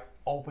of like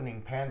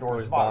opening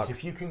Pandora's box.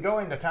 If you can go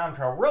into time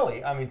travel,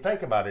 really, I mean,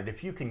 think about it.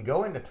 If you can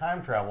go into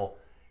time travel,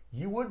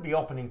 you would be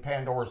opening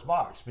Pandora's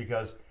box,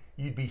 because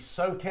you'd be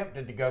so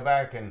tempted to go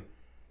back and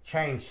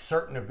change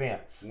certain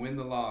events. Win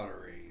the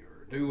lottery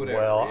or do whatever.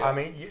 Well, yeah. I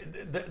mean,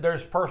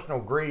 there's personal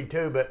greed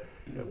too, but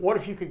what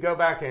if you could go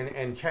back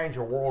and change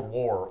a world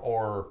war,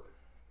 or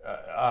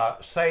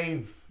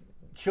save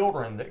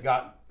children that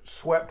got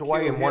swept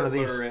away Kill in one of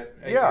these? Hitler at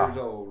 8 years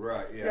old,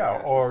 right? Yeah. Yeah,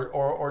 gotcha.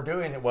 or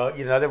doing it. Well,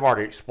 you know, they've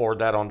already explored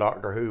that on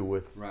Doctor Who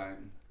with. Right.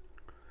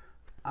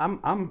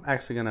 I'm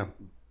actually gonna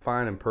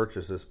find and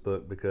purchase this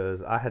book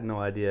because I had no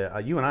idea.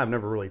 You and I have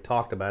never really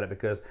talked about it,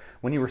 because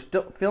when you were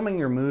still filming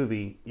your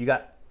movie,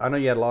 I know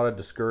you had a lot of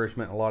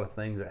discouragement, a lot of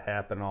things that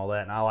happened, and all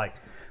that, and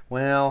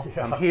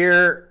I'm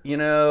here,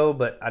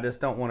 but I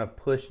just don't want to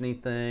push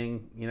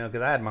anything,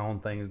 because I had my own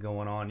things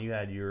going on. You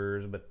had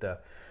yours, but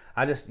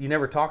you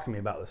never talked to me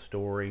about the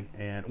story,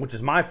 and which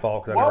is my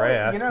fault because I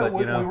never asked.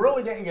 We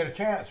really didn't get a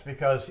chance,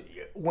 because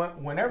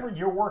whenever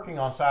you're working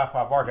on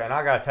Sci-Fi Barca, and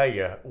I got to tell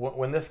you,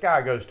 when this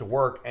guy goes to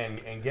work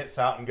and gets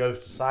out and goes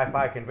to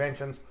sci-fi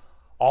conventions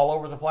all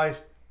over the place,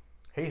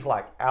 he's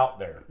like out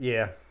there.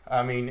 Yeah.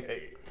 I mean,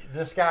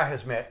 this guy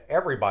has met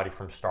everybody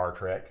from Star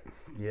Trek.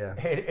 Yeah.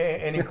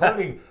 And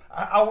including,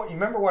 you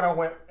remember when I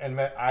went and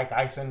met Ike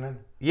Eisenman?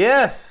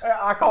 Yes.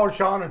 I called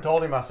Sean and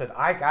told him, I said,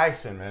 Ike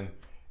Eisenman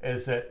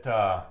is at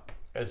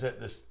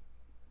this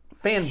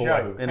Fanboy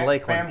show. in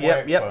Lakeland.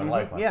 Fanboy Yep. Expo in Mhm.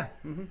 Lakeland. Yeah.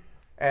 Mhm.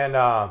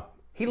 And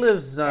He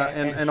lives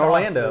and in Sean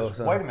Orlando. says,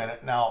 so- wait a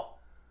minute, now,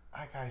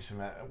 Ike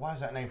Eisenman, why is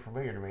that name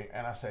familiar to me?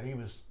 And I said, he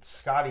was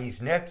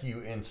Scotty's nephew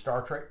in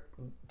Star Trek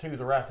II: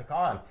 The Wrath of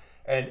Khan.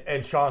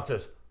 And Sean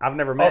says, I've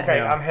never met okay,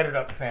 him. I'm headed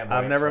up to Fanboy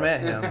I've never Expo.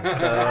 met him.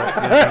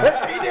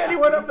 So, He did. He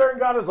went up there and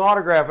got his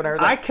autograph and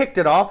everything. I kicked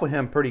it off with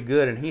him pretty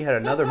good, and he had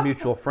another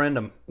mutual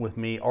friend with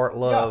me, Art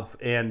Love,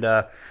 and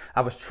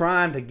I was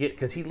trying to get,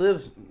 because he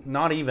lives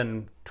not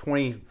even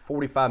 20,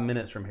 45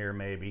 minutes from here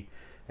maybe,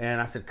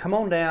 and I said, come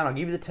on down, I'll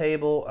give you the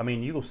table. I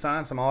mean, you will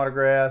sign some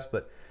autographs,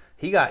 but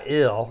he got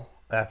ill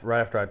right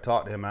after I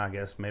talked to him. I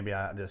guess maybe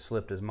I just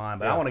slipped his mind,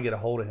 but I want to get a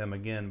hold of him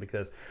again,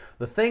 because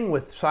the thing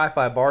with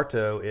Sci-Fi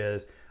Bartow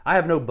is I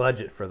have no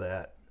budget for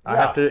that. I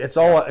have to. It's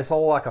all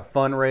like a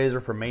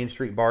fundraiser for Main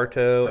Street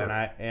Bartow,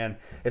 and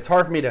it's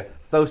hard for me to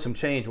throw some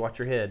change. Watch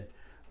your head.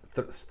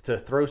 To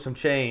throw some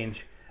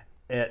change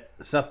at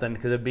something,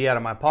 because it'd be out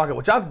of my pocket,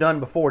 which I've done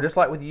before, just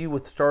like with you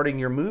with starting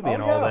your movie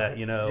and all that.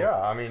 Yeah,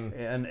 I mean,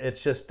 and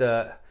it's just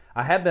I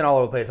have been all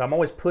over the place. I'm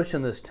always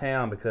pushing this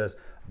town because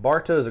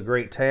Bartow is a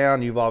great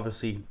town. You've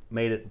obviously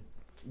made it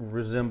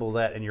resemble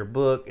that in your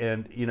book,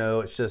 and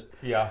it's just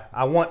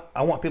I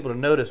want people to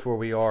notice where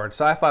we are in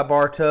Sci-Fi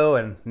Bartow,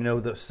 and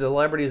the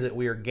celebrities that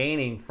we are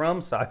gaining from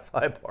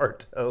Sci-Fi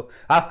Bartow.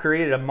 I've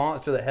created a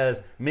monster that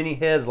has many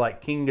heads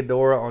like King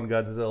Ghidorah on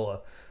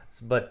Godzilla,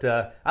 but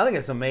I think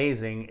it's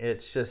amazing.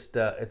 It's just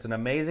it's an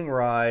amazing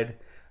ride.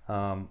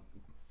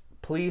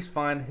 Please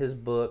find his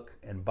book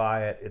and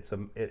buy it.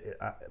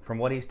 From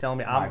what he's telling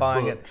me, I'm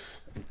buying it.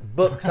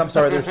 Books. I'm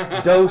sorry.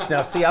 There's Dose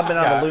now. See, I've been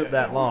out of the loop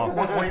that long.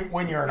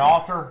 When you're an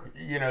author,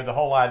 the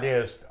whole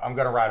idea is I'm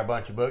going to write a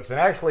bunch of books, and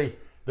actually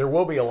there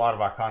will be a lot of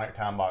Iconic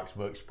Time Box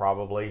books.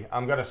 Probably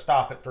I'm going to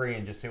stop at 3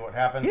 and just see what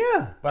happens.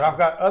 Yeah. But I've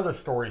got other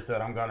stories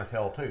that I'm going to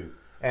tell too.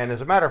 And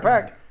as a matter of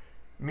fact,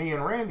 me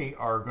and Randy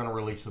are going to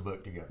release a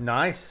book together.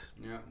 Nice.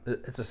 Yeah.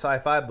 It's a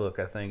sci-fi book,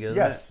 I think, isn't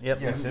Yes. it?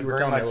 Yep. Yes, You it were very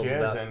telling me a much little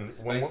is. about it. And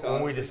Space when we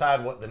Odyssey.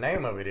 decide what the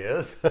name of it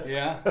is,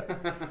 Yeah.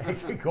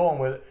 keep going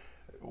with it.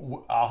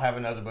 I'll have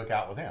another book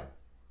out with him.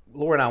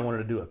 Laura and I wanted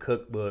to do a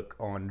cookbook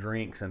on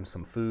drinks and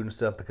some food and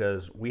stuff,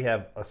 because we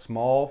have a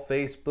small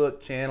Facebook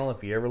channel.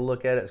 If you ever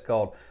look at it, it's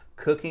called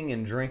Cooking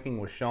and Drinking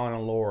with Sean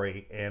and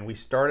Lori. And we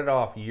started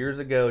off years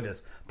ago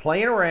just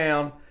playing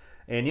around.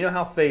 And you know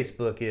how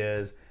Facebook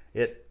is.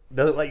 It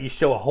doesn't let you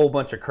show a whole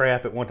bunch of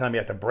crap at one time. You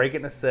have to break it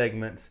into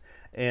segments.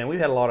 and we've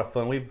had a lot of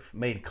fun. We've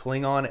made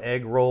Klingon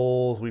egg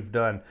rolls. We've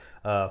done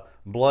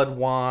blood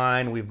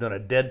wine. We've done a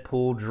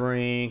Deadpool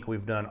drink.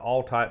 We've done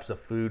all types of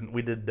food.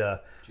 We did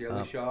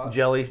Jelly shots.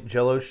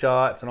 Jello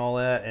shots and all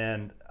that.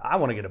 And I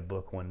want to get a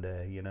book one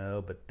day, you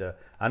know, but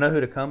I know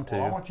who to come to.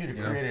 Well, I want you to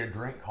create a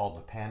drink called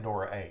the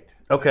Pandora 8.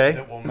 Okay.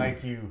 That will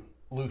make you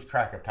lose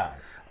track of time.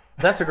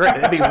 That's a great.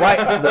 It'd be right.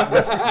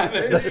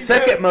 The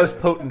second most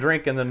potent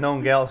drink in the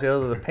known galaxy,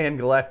 other than the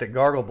Pan-Galactic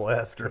Gargle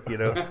Blaster. You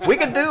know, we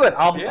could do it.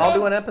 I'll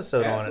do an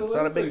episode on it. It's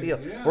not a big deal.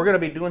 Yeah. We're going to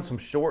be doing some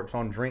shorts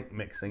on drink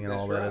mixing and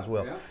all that as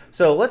well. Yeah.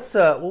 So let's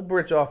we'll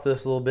bridge off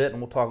this a little bit, and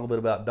we'll talk a little bit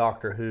about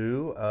Doctor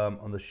Who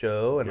on the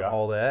show and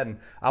all that. And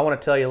I want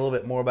to tell you a little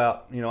bit more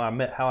about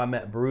how I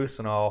met Bruce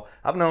and all.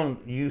 I've known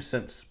you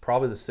since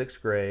probably the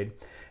 6th grade,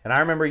 and I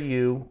remember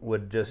you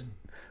would just.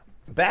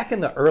 Back in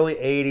the early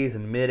 80s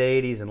and mid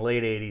 80s and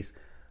late 80s,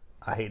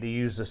 I hate to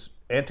use this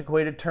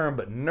antiquated term,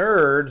 but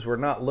nerds were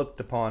not looked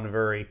upon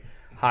very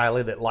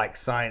highly that liked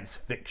science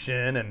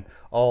fiction and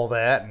all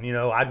that. And,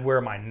 I'd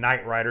wear my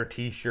Knight Rider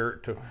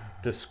t-shirt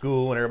to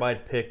school and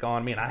everybody'd pick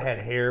on me. And I had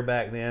hair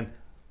back then.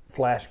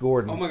 Flash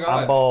Gordon. Oh, my God.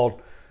 I'm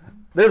bald.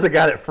 There's a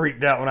guy that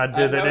freaked out when I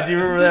did that. Did you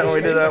remember that when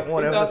we did that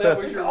one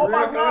episode? Oh,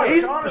 my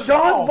God,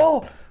 Sean's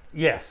bald.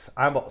 Yes,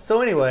 I'm bald.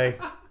 So anyway,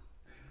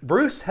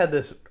 Bruce had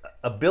this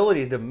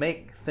ability to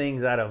make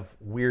things out of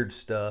weird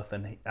stuff,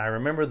 and I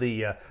remember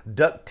the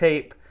duct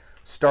tape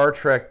Star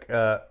Trek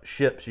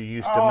ships you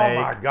used to make.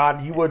 Oh my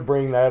God, you would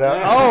bring that up.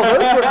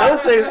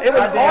 Those things. It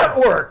was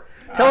artwork.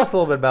 Tell us a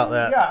little bit about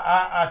that. Yeah,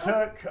 I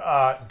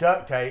took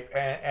duct tape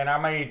and I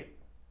made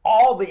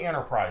all the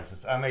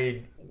Enterprises. I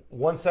made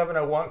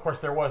 1701. Of course,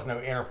 there was no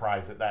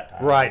Enterprise at that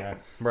time. Right.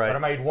 But I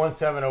made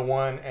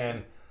 1701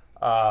 and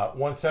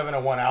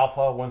 1701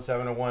 Alpha,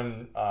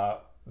 1701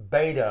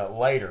 Beta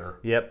later.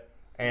 Yep.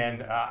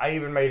 And I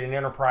even made an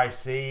Enterprise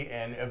C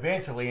and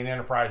eventually an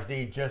Enterprise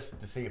D just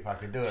to see if I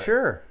could do it.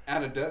 Sure.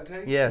 Out of duct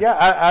tape? Yes.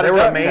 Yeah, they were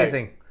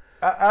amazing.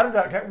 Out of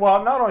duct tape.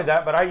 Well, not only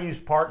that, but I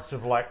used parts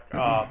of like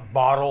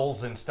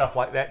bottles and stuff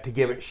like that to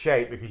give it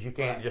shape because you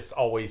can't just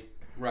always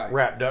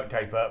wrap duct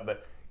tape up.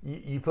 But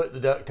you put the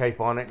duct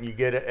tape on it and you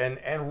get it.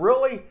 And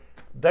really,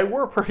 they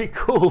were pretty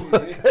cool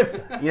looking.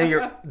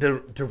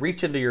 To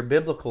reach into your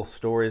biblical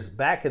stories,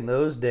 back in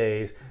those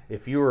days,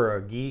 if you were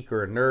a geek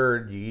or a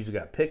nerd, you usually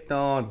got picked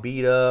on,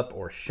 beat up,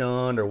 or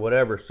shunned, or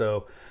whatever.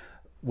 So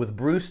with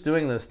Bruce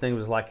doing this thing, it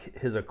was like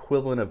his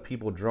equivalent of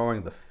people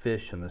drawing the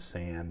fish in the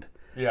sand.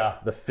 Yeah.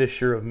 The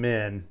fisher of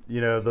men.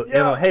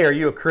 Hey, are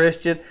you a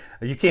Christian?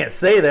 You can't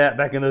say that.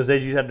 Back in those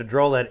days, you had to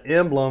draw that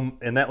emblem,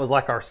 and that was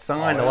like our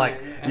sign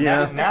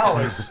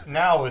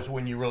Now is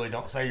when you really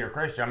don't say you're a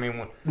Christian. I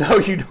mean, no,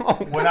 you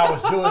don't. When I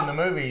was doing the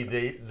movie,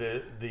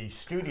 the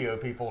studio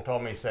people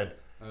told me, said,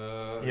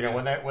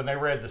 when they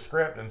read the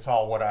script and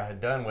saw what I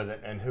had done with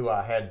it and who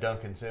I had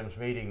Duncan Sims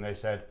meeting, they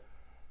said,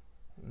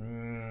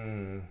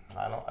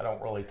 I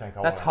don't really think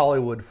I want. That's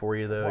Hollywood for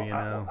you, though.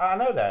 I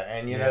know that,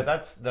 and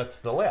that's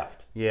the left.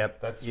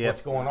 Yep. That's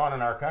what's going on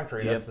in our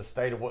country. That's the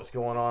state of what's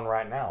going on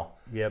right now.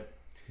 Yep.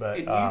 But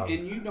and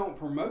you don't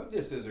promote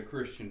this as a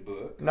Christian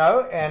book.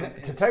 No,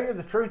 and to tell you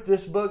the truth,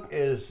 this book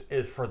is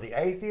for the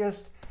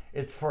atheist.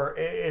 It's for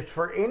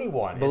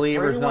anyone.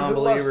 Believers, it's for anyone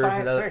non-believers. who loves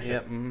science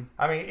fiction.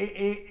 I mean,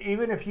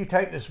 even if you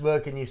take this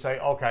book and you say,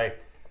 okay,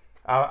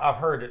 I've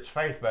heard it's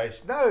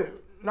faith-based. No,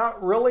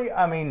 not really.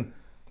 I mean,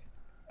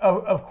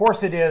 of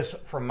course it is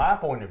from my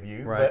point of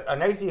view. Right. But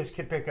an atheist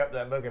could pick up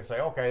that book and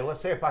say, okay,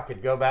 let's see if I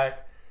could go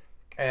back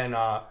and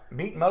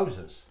meet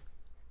Moses.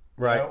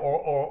 Right.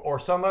 Or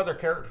some other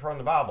character from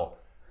the Bible.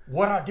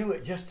 Would I do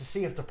it just to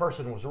see if the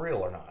person was real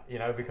or not?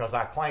 Because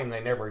I claim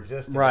they never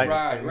existed. Right,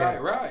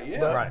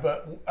 yeah.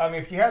 But I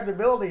mean, if you have the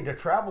ability to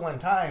travel in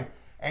time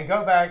and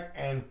go back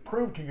and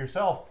prove to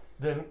yourself,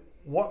 then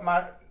what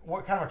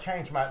kind of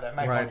change might that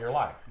make on your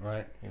life?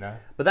 Right.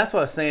 But that's what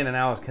I was saying, and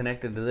I was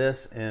connected to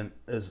this, and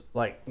is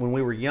like when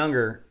we were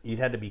younger, you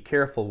had to be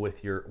careful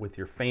with your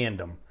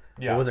fandom.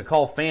 Yeah. It wasn't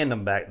called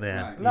fandom back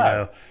then. Right. You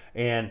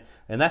know?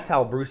 And that's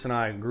how Bruce and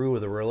I grew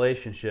with a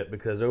relationship,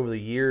 because over the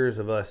years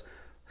of us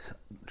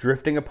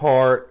drifting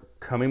apart,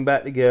 coming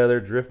back together,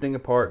 drifting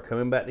apart,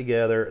 coming back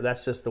together,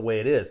 that's just the way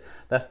it is.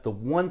 That's the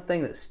one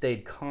thing that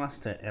stayed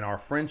constant in our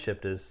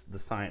friendship is the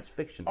science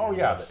fiction. Oh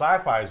yeah,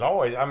 sci-fi is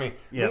always. I mean,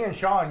 me and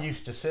Sean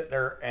used to sit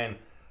there and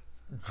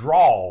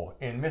draw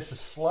in Mrs.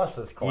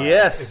 Sluss's class.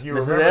 Yes, if you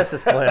Mrs. remember.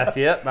 S's class.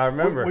 Yep, I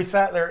remember. We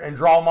sat there and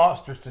draw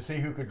monsters to see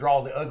who could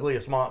draw the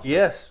ugliest monster.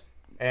 Yes.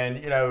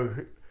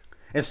 And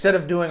instead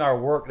of doing our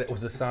work that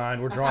was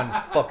assigned, we're drawing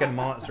fucking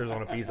monsters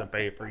on a piece of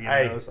paper.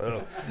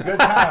 So. Good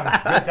times.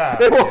 Good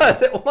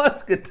times. It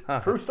was good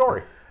times. True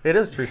story. It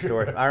is a true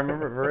story. I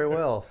remember it very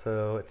well.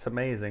 So it's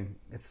amazing.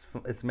 It's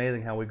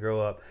amazing how we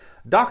grow up.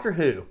 Doctor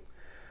Who.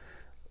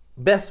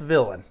 Best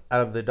villain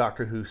out of the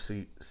Doctor Who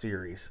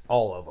series,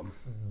 all of them.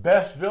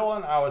 Best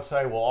villain, I would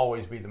say, will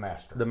always be the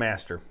Master. The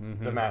Master.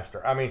 Mm-hmm. The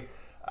Master. I mean,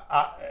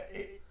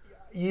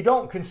 you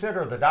don't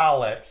consider the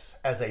Daleks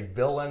as a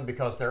villain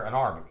because they're an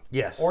army.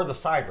 Yes. Or the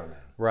Cybermen.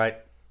 Right.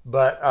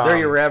 But they're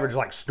your average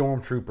like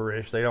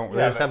stormtrooper-ish. They don't. They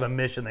Yeah, just but have a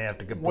mission they have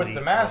to complete. with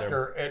the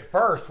Master, at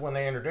first when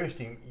they introduced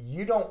him,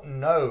 you don't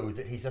know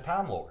that he's a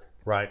Time Lord.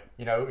 Right.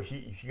 You know, if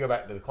you go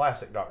back to the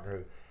classic Doctor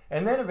Who,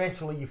 and then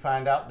eventually you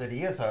find out that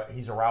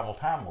he's a rival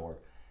Time Lord.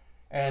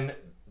 And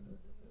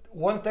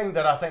one thing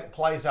that I think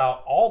plays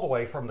out all the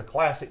way from the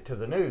classic to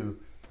the new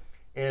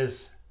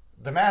is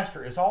the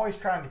Master is always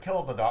trying to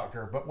kill the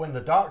Doctor, but when the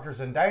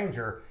Doctor's in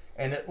danger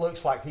and it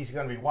looks like he's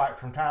going to be wiped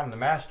from time, the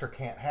Master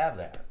can't have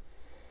that.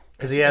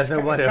 Because he has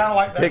nobody It's kind of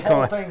like to that pick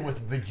whole on. thing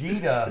with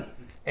Vegeta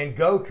and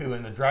Goku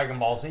in the Dragon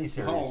Ball Z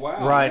series. Oh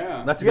wow! Right.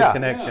 Yeah. That's a good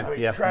connection. I mean,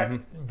 Yeah.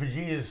 Mhm.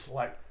 Vegeta's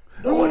like,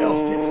 no one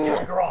else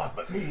gets Kakarot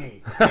but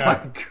me. Oh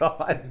my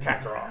God.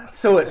 Kakarot.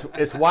 So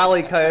it's Wile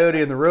E.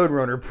 Coyote and the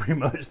Roadrunner pretty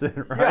much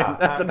then, right? Yeah,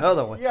 That's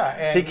another one. yeah,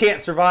 and he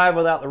can't survive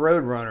without the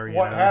Roadrunner.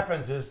 What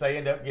happens is they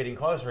end up getting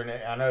closer, and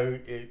I know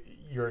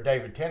you're a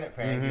David Tennant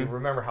fan. You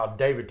remember how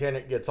David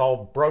Tennant gets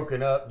all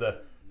broken up,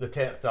 the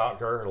 10th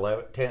Doctor,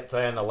 10th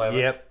and 11th.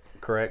 Yep.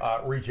 Correct.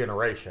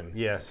 Regeneration.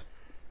 Yes.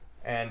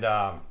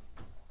 And,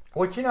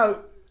 which, you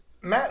know,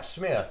 Matt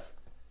Smith,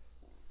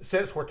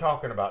 since we're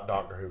talking about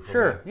Doctor Who for a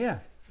Sure. minute, Yeah.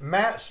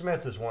 Matt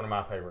Smith is one of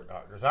my favorite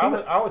doctors.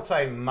 I would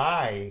say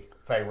my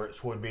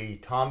favorites would be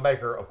Tom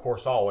Baker, of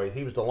course, always.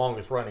 He was the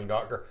longest running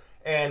doctor.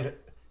 And,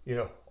 you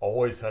know,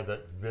 always had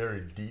that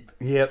very deep,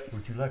 Yep.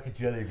 would you like a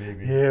jelly,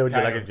 baby? Yeah, would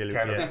you like a jelly?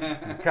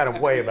 Kind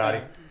of way about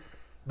him.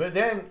 But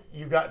then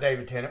you've got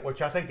David Tennant,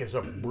 which I think is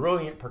a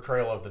brilliant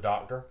portrayal of the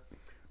Doctor.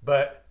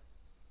 But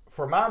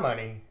for my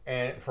money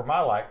and for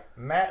my like,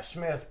 Matt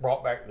Smith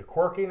brought back the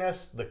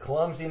quirkiness, the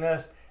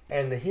clumsiness,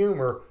 and the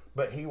humor,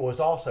 but he was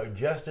also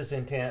just as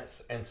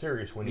intense and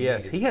serious when he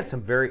Yes, needed. he had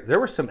some there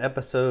were some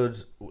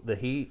episodes that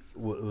he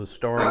was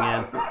starring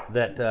in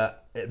that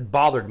it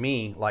bothered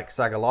me, like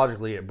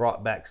psychologically. It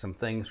brought back some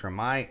things from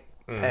my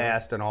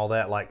past and all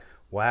that. Like,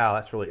 wow,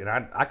 that's really, and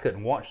I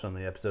couldn't watch some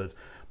of the episodes.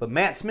 But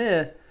Matt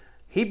Smith,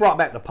 he brought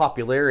back the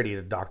popularity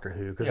to Doctor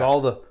Who because all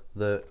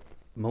the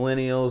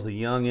millennials,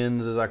 the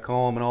youngins, as I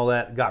call them, and all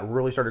that,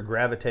 really started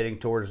gravitating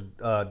towards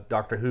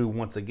Doctor Who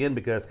once again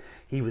because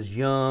he was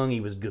young, he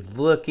was good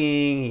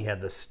looking, he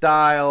had the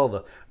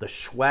style, the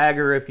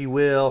swagger, if you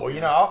will. Well,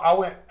 you know,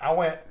 I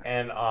went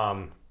and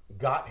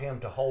got him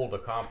to hold a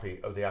copy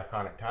of the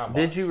iconic Time Box.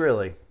 Did you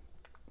really?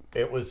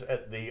 It was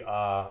at the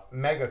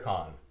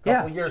MegaCon a Yeah.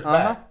 couple of years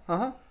back.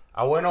 Uh-huh.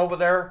 I went over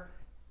there,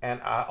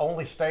 and I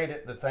only stayed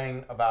at the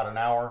thing about an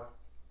hour.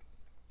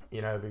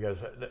 You know, because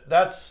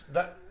that's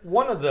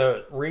one of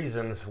the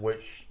reasons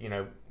which, you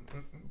know,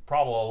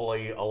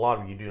 probably a lot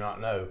of you do not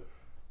know.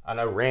 I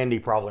know Randy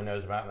probably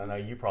knows about it, and I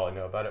know you probably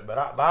know about it, but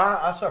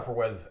I suffer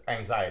with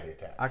anxiety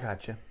attacks. I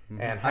got you.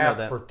 And I know have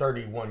that. for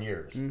 31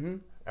 years.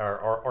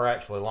 Or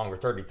actually longer,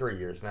 33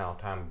 years now.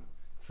 Time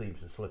seems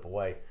to slip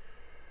away.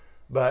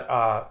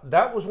 But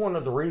that was one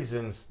of the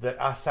reasons that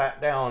I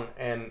sat down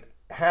and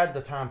had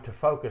the time to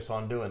focus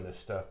on doing this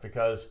stuff,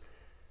 because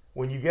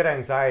when you get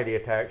anxiety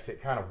attacks,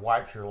 it kind of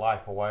wipes your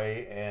life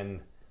away and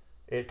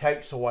it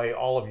takes away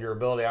all of your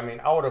ability. I mean,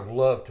 I would have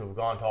loved to have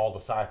gone to all the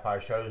sci-fi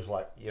shows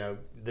like, you know,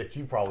 that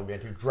you've probably been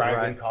to,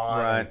 Dragon Con.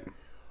 Right.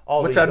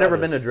 All Which these I've never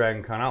others. been to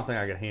Dragon Con. I don't think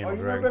I could handle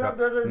you've never Dragon been Con. up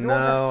there to Georgia?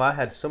 No, I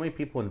had so many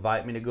people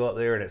invite me to go up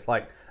there, and it's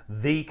like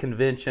the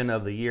convention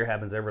of the year,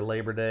 happens every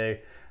Labor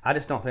Day. I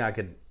just don't think I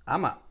could. I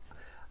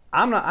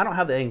don't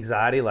have the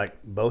anxiety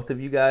like both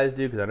of you guys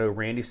do, because I know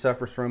Randy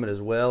suffers from it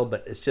as well.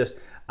 But it's just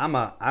I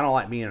don't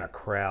like being in a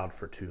crowd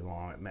for too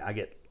long. I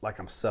get like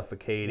I'm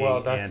suffocating.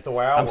 Well, that's and the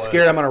way I I'm was.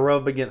 scared I'm going to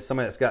rub against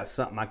somebody that's got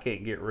something I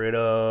can't get rid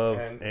of.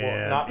 And, And,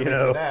 well, not to you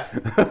mention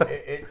know, that,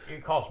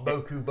 it costs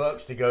beaucoup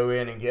bucks to go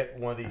in and get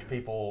one of these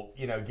people,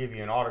 you know, give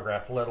you an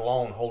autograph, let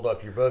alone hold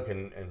up your book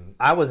and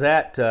I was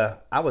at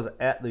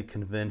the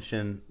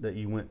convention that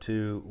you went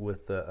to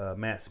with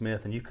Matt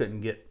Smith, and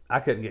I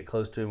couldn't get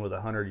close to him with a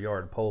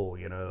 100-yard pole,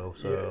 you know.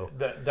 So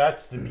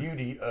that's the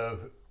beauty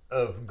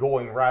of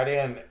going right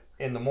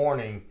in the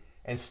morning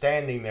and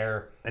standing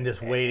there and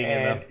just waiting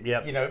and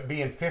yep. you know,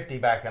 being 50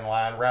 back in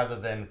line rather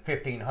than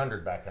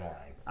 1,500 back in line.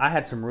 I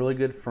had some really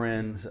good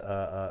friends,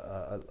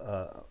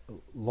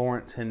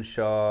 Lawrence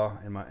Henshaw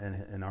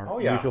and our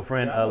mutual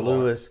friend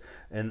Lewis,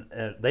 and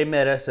they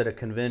met us at a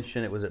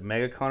convention. It was at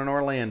MegaCon in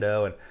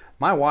Orlando, and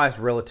my wife's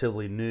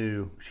relatively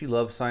new. She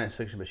loves science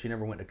fiction, but she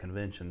never went to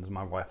conventions.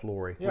 My wife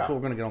Lori, which we're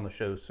going to get on the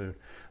show soon.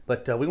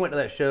 But we went to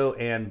that show,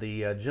 and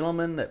the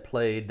gentleman that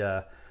played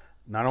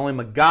not only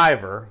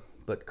MacGyver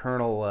but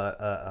Colonel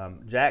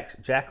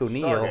Jack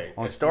O'Neill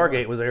on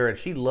Stargate was there, and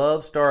she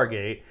loved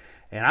Stargate.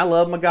 And I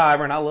love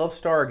MacGyver, and I love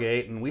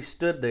Stargate, and we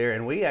stood there,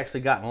 and we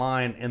actually got in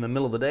line in the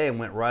middle of the day and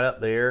went right up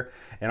there.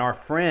 And our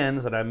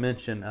friends that I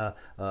mentioned,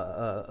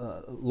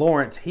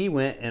 Lawrence, he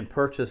went and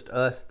purchased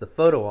us the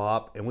photo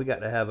op, and we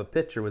got to have a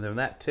picture with him.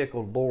 That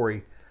tickled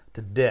Lori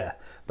to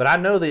death. But I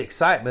know the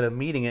excitement of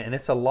meeting it, and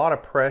it's a lot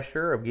of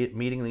pressure of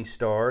meeting these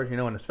stars, you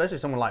know, and especially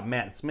someone like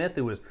Matt Smith,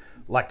 who was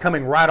like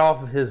coming right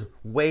off of his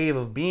wave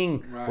of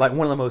being like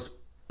one of the most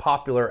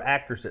popular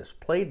actors that's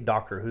played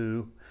Doctor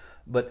Who.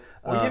 But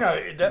well, you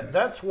know,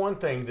 that's one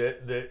thing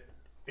that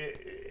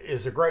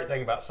is a great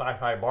thing about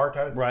Sci-Fi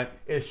Bartow. Right.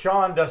 Is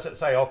Sean doesn't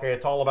say, okay,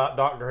 it's all about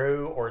Doctor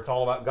Who, or it's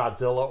all about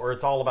Godzilla, or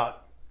it's all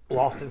about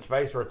Lost in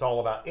Space, or it's all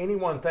about any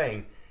one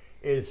thing.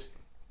 Is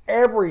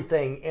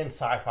everything in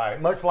sci-fi,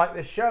 much like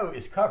this show,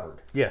 is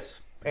covered.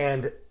 Yes.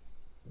 And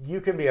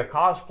you can be a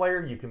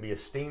cosplayer, you can be a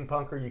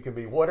steampunker, you can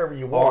be whatever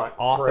you want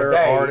Author, for a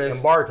day artist.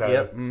 in Bartow.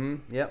 Yep.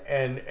 Mm-hmm. Yep.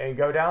 And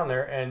go down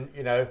there, and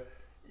you know,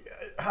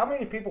 how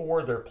many people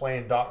were there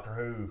playing Doctor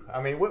Who?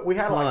 I mean, we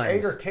had like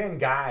 8 or 10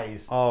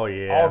 guys. Oh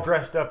yeah. All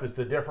dressed up as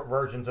the different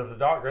versions of the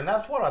Doctor, and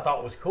that's what I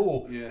thought was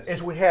cool. Yes.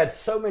 Is we had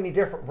so many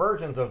different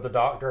versions of the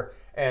Doctor,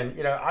 and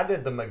you know, I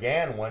did the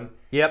McGann one.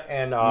 Yep.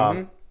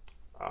 And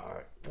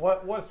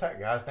what's that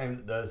guy's name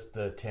that does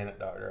the Tenant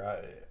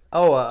Doctor?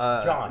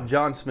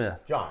 John Smith.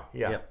 John.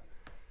 Yeah.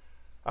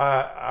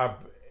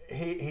 Yep.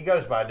 He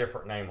goes by a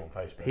different name on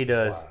Facebook. He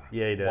does. Why?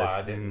 Yeah, he does. Why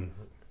I didn't.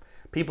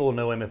 People will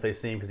know him if they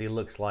see him because he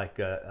looks like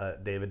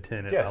David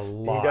Tennant. Yes, a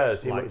lot. he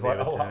does. He like looks David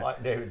a lot Tennant.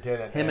 like David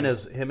Tennant.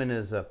 Him and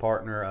his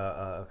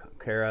partner,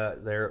 Kara,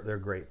 they're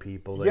great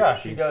people.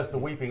 She does the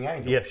Weeping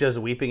Angel. Yep, she does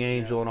the Weeping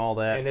Angel and all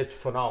that. And it's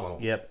phenomenal.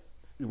 Yep.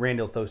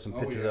 Randy will throw some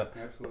pictures up.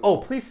 Absolutely. Oh,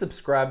 please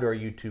subscribe to our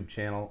YouTube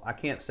channel. I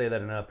can't say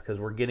that enough because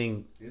we're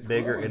getting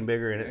bigger growing. and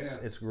bigger, and Yeah.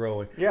 it's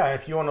growing. Yeah, and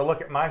if you want to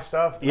look at my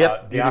stuff,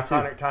 Yep, the you do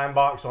Iconic Time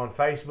Box on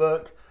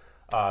Facebook,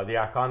 the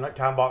Iconic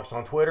Time Box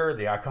on Twitter,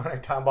 the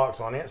Iconic Time Box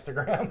on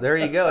Instagram. There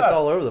you go. It's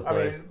all over the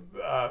place.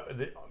 I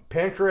mean,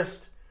 Pinterest,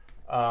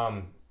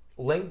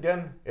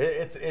 LinkedIn,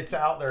 it's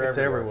out there. It's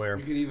everywhere.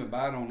 You can even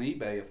buy it on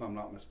eBay if I'm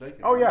not mistaken.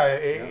 Oh yeah,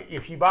 right?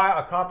 if you buy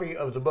a copy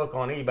of the book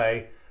on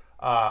eBay,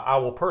 I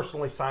will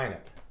personally sign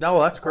it. Oh,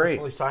 that's great.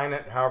 Personally sign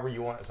it however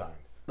you want it signed.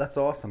 That's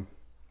awesome.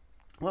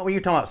 Well, when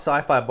you're talking about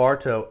Sci-Fi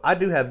Bartow, I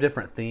do have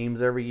different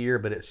themes every year,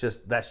 but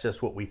that's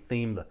just what we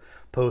theme the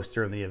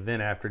poster and the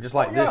event after. Just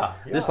like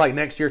just like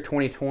next year,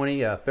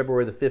 2020,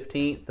 February the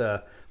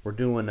 15th, we're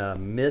doing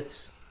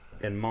Myths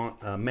and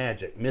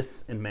Magic, and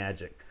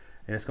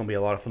it's going to be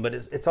a lot of fun. But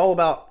it's all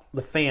about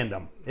the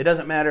fandom. It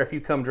doesn't matter if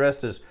you come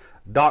dressed as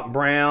Doc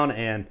Brown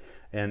and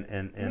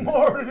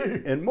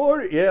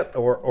Morty, yep,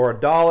 or a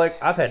Dalek.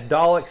 I've had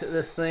Daleks at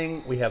this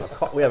thing. We have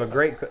a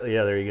great,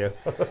 yeah, there you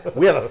go.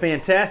 We have a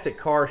fantastic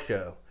car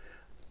show.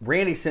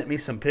 Randy sent me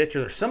some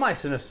pictures, or somebody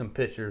sent us some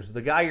pictures.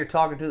 The guy you're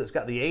talking to that's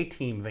got the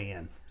A-Team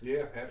van.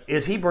 Yeah, absolutely.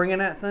 Is he bringing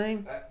that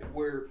thing?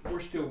 We're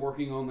still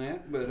working on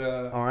that, but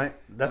all right,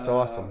 that's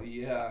awesome.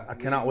 Yeah, I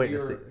cannot wait to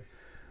see.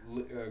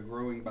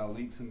 Growing by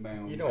leaps and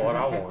bounds. You know what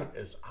I want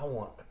is I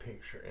want a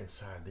picture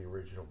inside the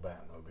original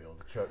Batmobile,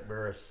 the Chuck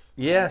Barris.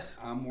 Yes,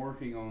 I'm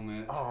working on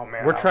that. Oh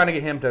man, we're trying to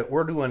get him to.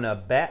 We're doing a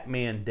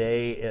Batman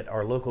Day at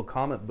our local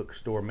comic book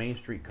store, Main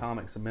Street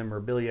Comics and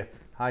Memorabilia.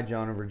 Hi,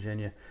 John in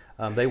Virginia.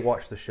 They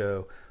watch the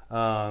show.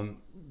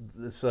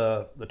 This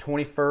the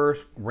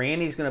 21st.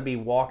 Randy's going to be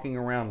walking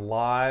around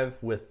live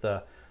with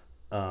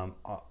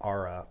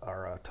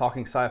our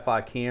talking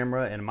sci-fi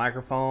camera and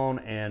microphone,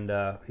 and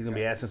he's going to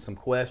be asking some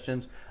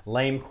questions,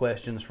 lame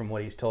questions from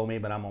what he's told me,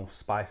 but I'm going to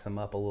spice them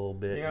up a little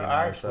bit. You know,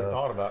 I actually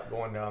thought about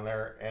going down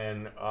there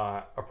and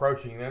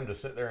approaching them to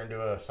sit there and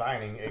do a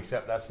signing,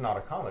 except that's not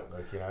a comic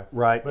book, you know.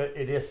 Right. But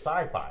it is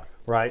sci-fi.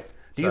 Right.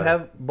 Do you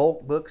have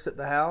bulk books at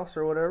the house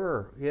or whatever?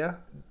 Or, yeah.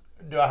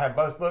 Do I have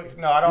both books?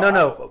 No, I don't.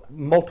 No,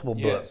 multiple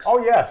books.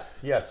 Oh yes.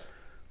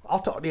 I'll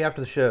talk to you after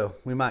the show.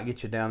 We might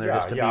get you down there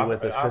just to be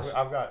with us.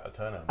 I've got a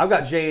ton of them. I've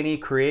got J&E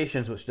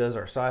Creations, which does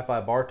our Sci-Fi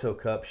Bartow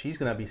Cup. She's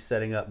going to be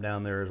setting up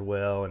down there as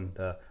well. And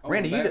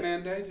Randy,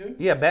 Batman Day too?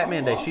 Yeah,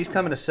 Batman Day. Awesome. She's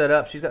coming to set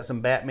up. She's got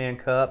some Batman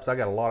cups. I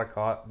got a lot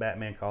of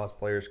Batman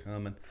cosplayers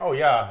coming. Oh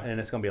yeah, and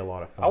it's going to be a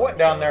lot of fun. I went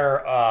down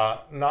there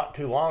not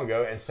too long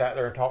ago and sat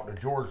there and talked to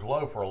George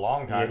Lowe for a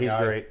long time. Yeah,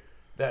 he's great.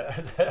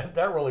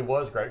 That really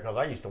was great because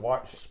I used to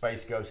watch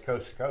Space Ghost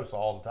Coast to Coast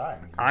all the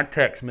time. I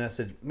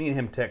me and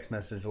him text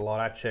message a lot.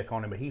 I check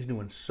on him, but he's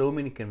doing so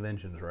many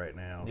conventions right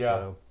now. Yeah.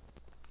 So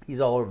he's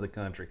all over the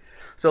country.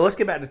 So let's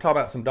get back to talk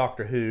about some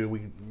Doctor Who.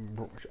 We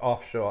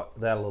offshot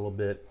that a little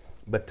bit.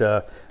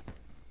 But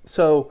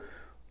so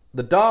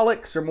the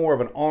Daleks are more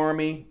of an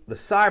army. The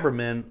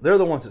Cybermen, they're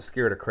the ones that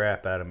scare the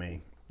crap out of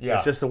me. Yeah.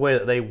 It's just the way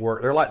that they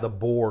work. They're like the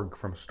Borg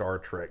from Star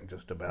Trek,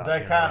 just about.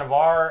 They kind of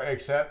are,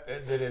 except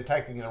that in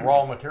taking the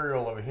raw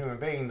material of a human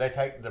being, they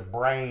take the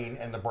brain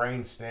and the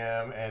brain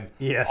stem and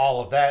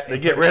all of that. They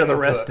get rid of the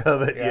rest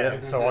of it, yeah.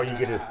 And so all you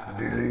get is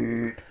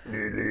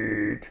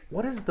delete.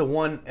 What is the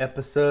one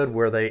episode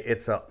where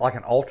it's like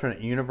an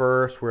alternate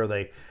universe where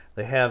they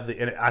have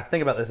and I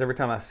think about this every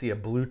time I see a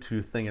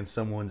Bluetooth thing in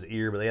someone's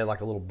ear, but they had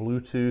like a little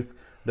Bluetooth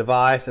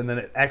device, and then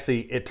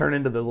it turned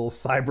into the little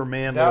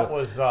Cyberman. That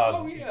was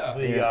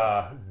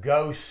the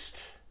Ghost.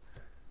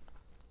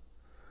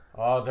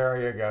 Oh,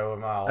 there you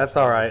go. That's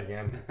all right.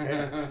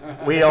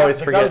 Again. We always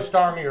forget. Ghost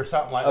Army or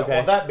something like that.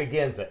 Well, that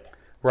begins it.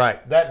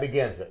 Right. That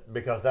begins it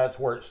because that's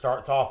where it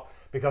starts off.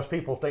 Because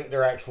people think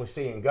they're actually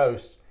seeing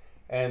ghosts,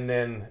 and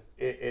then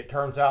it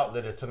turns out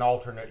that it's an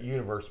alternate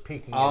universe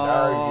peeking into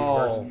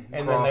our universe,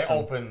 and then they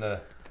open the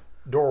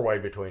doorway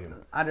between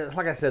them.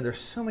 Like I said, there's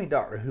so many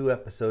Doctor Who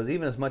episodes.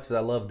 Even as much as I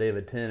love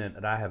David Tennant,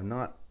 that I have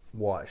not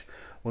watched.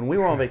 When we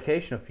were on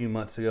vacation a few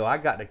months ago, I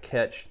got to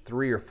catch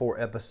 3 or 4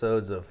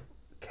 episodes of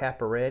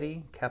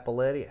Capiletti.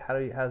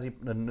 How's he,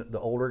 the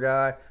older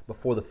guy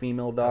before the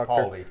female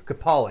doctor?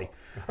 Capaldi.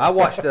 I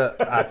watched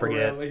I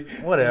forget.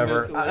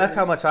 Whatever. That's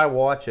how much I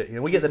watch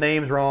it. We get the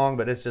names wrong,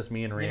 but it's just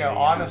me and Randy.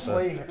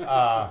 Honestly,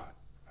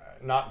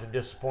 not to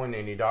disappoint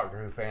any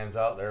Doctor Who fans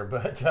out there,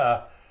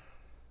 but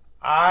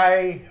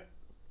I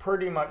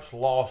pretty much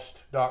lost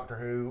Doctor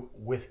Who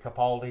with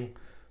Capaldi.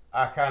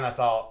 I kind of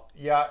thought,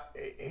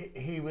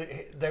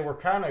 they were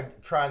kind of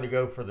trying to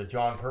go for the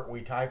Jon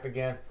Pertwee type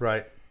again.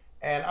 Right.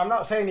 And I'm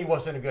not saying he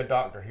wasn't a good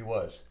doctor, he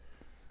was.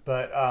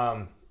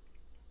 But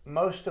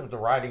most of the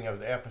writing of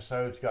the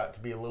episodes got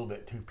to be a little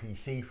bit too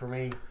PC for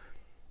me.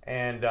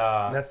 And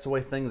that's the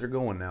way things are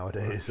going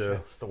nowadays. So.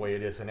 That's the way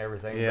it is and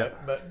everything. Yeah.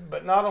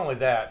 But not only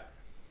that,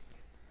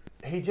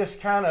 he just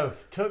kind of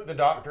took the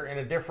Doctor in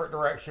a different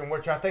direction,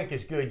 which I think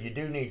is good. You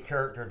do need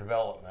character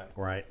development.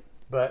 Right.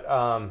 But,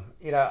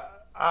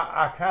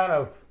 I kind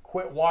of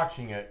quit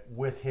watching it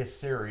with his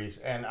series,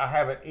 and I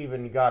haven't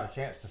even got a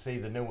chance to see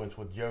the new ones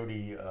with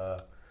Jodie,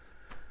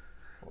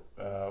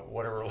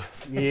 whatever.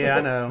 Yeah,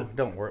 I know.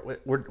 Don't worry.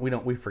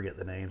 We forget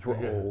the names.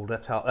 We're old.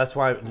 That's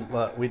why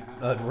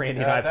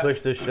Randy and I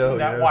push this show.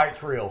 That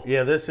white's real.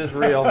 Yeah, this is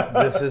real.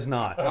 This is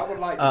not. I would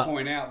like to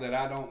point out that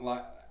I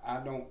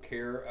don't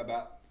care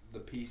about the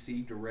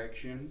PC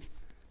direction,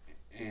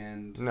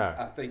 and no.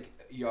 I think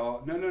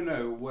y'all.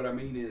 No. What I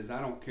mean is,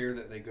 I don't care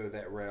that they go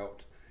that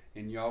route.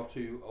 And y'all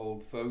two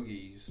old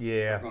fogies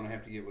are going to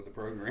have to get with the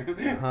program.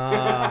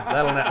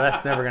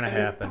 That's never going to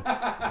happen.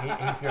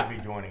 He's going to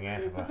be joining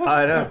Antifa.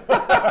 I know.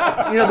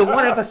 The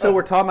one episode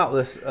we're talking about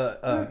this,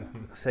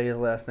 say his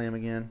last name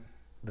again.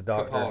 The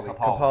doctor.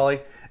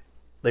 Capaldi.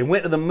 They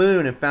went to the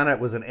moon and found out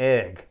it was an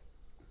egg.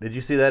 Did you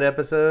see that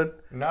episode?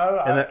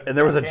 No. And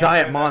there was a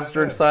giant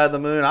monster inside the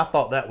moon. I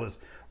thought that was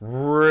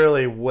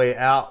really way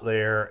out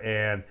there.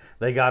 And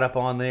they got up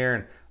on there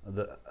and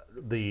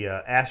the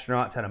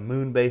astronauts had a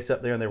moon base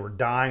up there and they were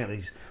dying, and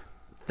these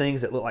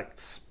things that looked like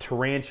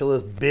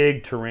tarantulas,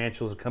 big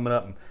tarantulas, coming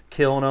up and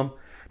killing them.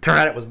 Turned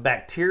out it was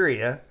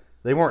bacteria.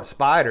 They weren't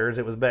spiders.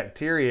 It was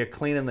bacteria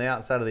cleaning the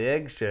outside of the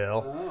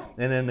eggshell. Oh.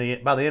 And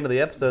then by the end of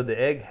the episode,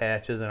 the egg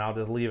hatches, and I'll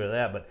just leave it at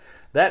that. But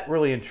that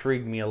really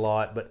intrigued me a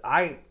lot. But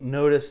I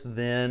noticed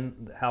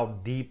then how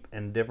deep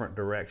and different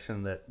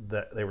direction that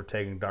they were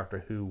taking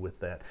Doctor Who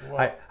with that.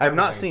 Well, I have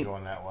not seen.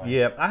 Going that way.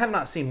 Yeah, I have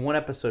not seen one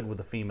episode with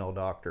a female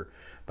doctor.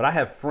 But I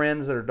have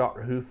friends that are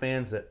Doctor Who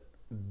fans that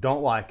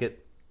don't like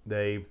it.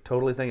 They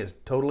totally think it's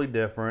totally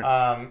different.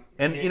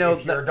 And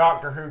if you're a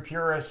Doctor Who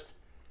purist,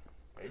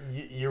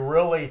 you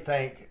really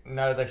think,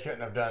 no, they shouldn't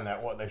have done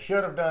that. What they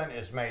should have done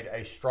is made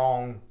a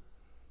strong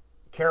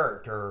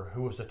character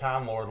who was a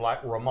Time Lord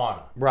like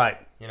Romana. Right.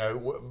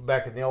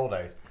 Back in the old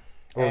days.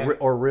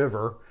 Or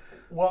River.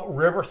 Well,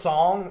 River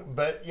Song,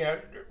 but,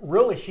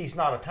 really she's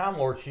not a Time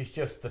Lord. She's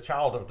just the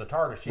child of the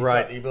TARDIS. She's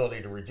got the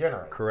ability to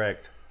regenerate.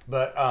 Correct.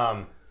 But,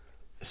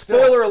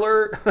 spoiler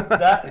alert.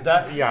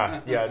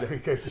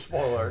 Because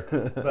spoiler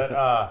alert.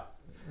 But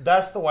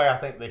that's the way I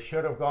think they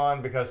should have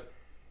gone, because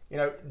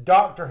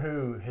Doctor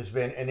Who has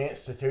been an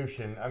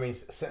institution. I mean,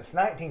 since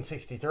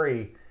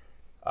 1963,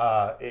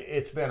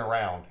 it's been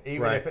around.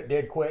 Even if it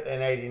did quit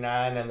in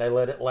 '89 and they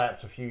let it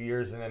lapse a few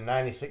years, and then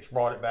 '96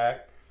 brought it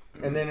back,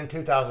 and then in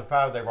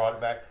 2005 they brought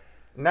it back.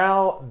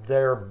 Now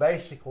they're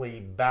basically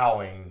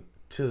bowing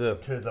to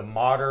the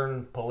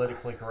modern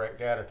politically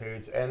correct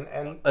attitudes,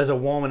 and as a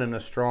woman and a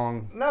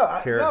strong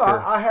character.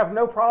 I have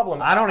no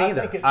problem. I don't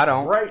either. I think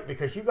it's great,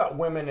 because you got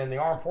women in the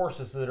armed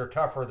forces that are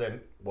tougher than,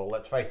 well,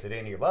 let's face it,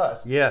 any of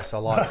us. Yes, a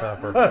lot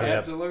tougher.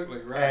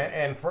 Absolutely right.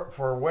 And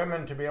for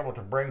women to be able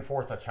to bring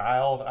forth a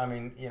child, I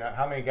mean,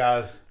 how many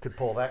guys could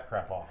pull that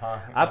crap off, huh?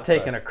 I've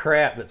taken a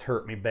crap that's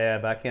hurt me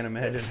bad, but I can't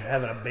imagine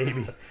having a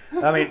baby.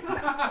 I mean,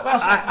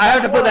 I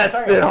have to put that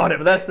spin on it,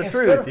 but that's the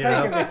truth. Instead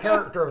of taking the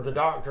character of the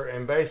Doctor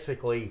and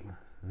basically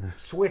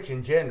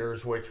switching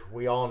genders, which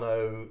we all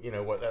know,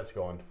 what that's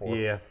going for.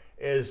 Yeah.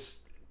 Is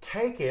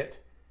take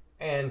it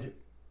and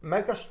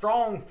make a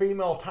strong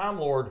female Time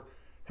Lord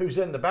who's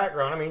in the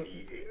background. I mean,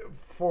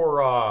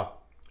 for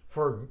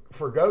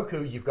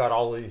Goku, you've got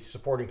all these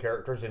supporting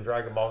characters in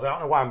Dragon Ball Z. I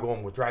don't know why I'm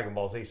going with Dragon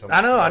Ball Z so much.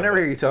 I know. I never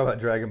hear you talk about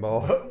Dragon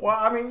Ball. Well,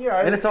 I mean,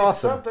 and it's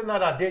awesome. Something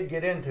that I did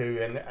get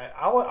into, and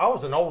I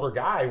was an older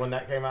guy when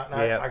that came out,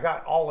 and I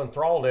got all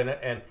enthralled in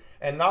it,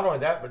 and not only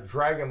that, but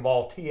Dragon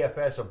Ball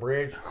TFS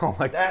Abridged. Oh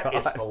my God. That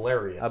is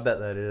hilarious. I bet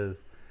that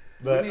is.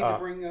 But, we need to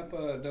bring up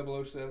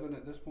 007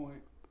 at this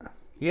point.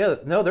 Yeah,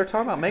 no, they're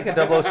talking about making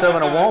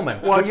 007 a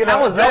woman. Well,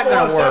 how is that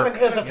going to work?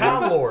 007 is a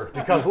Time Lord,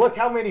 because look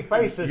how many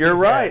faces. You're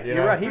right.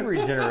 You're right. He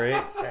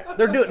regenerates.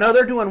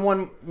 They're doing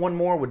one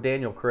more with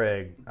Daniel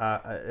Craig.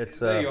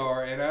 They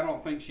are, and I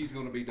don't think she's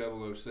going to be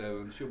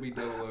 007. She'll be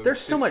 007. There's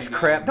so much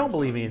crap. Don't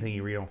believe anything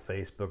you read on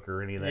Facebook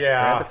or any of that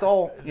crap. It's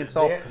all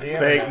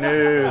fake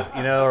news,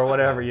 or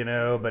whatever,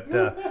 But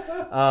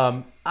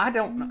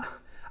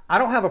I I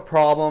don't have a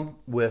problem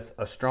with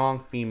a strong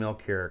female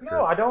character.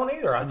 No, I don't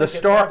either. I think it's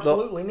Star-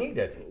 absolutely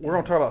needed. We're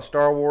going to talk about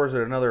Star Wars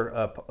at another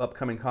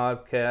upcoming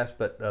podcast,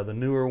 but the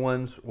newer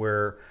ones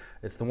where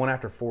it's the one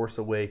after Force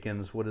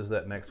Awakens. What is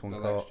that next one The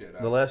called? Last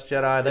Jedi. The Last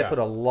Jedi. They Yeah. put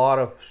a lot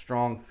of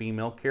strong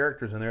female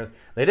characters in there.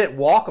 They didn't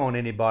walk on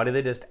anybody.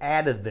 They just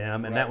added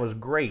them, and that Right. was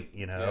great,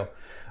 you know.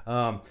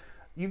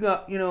 You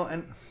got, you know,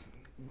 and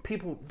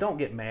people don't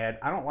get mad.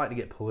 I don't like to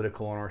get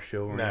political on our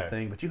show or No.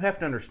 anything, but you have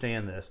to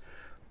understand this.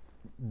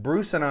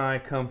 Bruce and I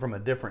come from a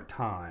different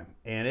time,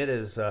 and it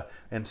is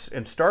and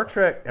Star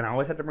Trek. And I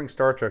always have to bring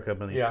Star Trek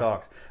up in these Yeah.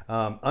 talks.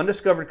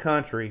 Undiscovered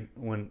Country.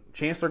 When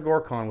Chancellor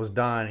Gorkon was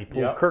dying, he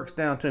pulled Yep. Kirk's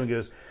down to him and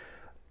goes,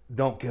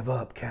 "Don't give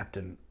up,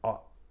 Captain.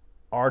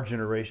 Our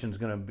generation's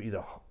going to be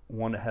the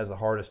one that has the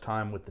hardest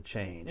time with the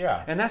change."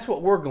 Yeah. And that's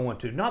what we're going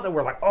to. Not that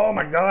we're like, "Oh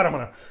my God, I'm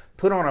going to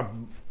put on a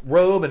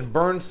robe and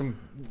burn some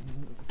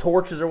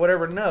torches or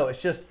whatever." No,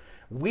 it's just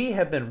we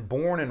have been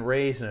born and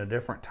raised in a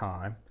different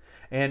time,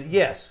 and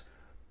yes.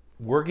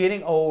 We're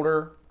getting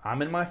older.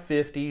 I'm in my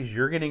 50s.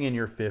 You're getting in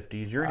your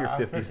 50s. You're in your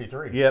I'm 50s.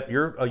 53. Yep,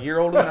 you're a year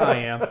older than I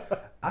am.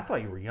 I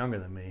thought you were younger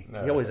than me.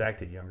 No. You always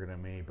acted younger than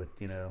me, but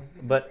you know.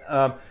 But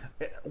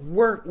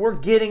we're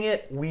getting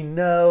it. We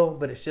know,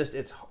 but it's just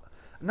it's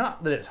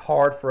not that it's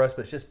hard for us,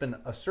 but it's just been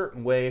a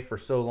certain way for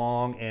so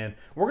long, and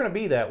we're going to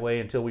be that way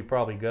until we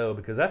probably go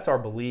because that's our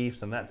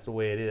beliefs and that's the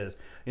way it is.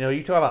 You know,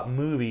 you talk about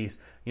movies.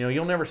 You know,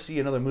 you'll never see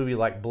another movie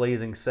like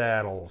Blazing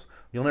Saddles.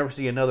 You'll never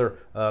see another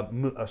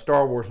a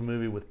Star Wars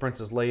movie with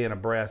Princess Leia in a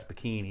brass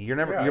bikini.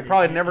 You're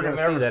probably never going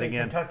to see that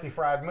again. Kentucky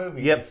Fried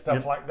Movies Yep. and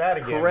stuff like that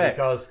again. Correct.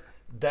 Because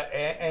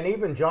and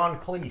even John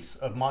Cleese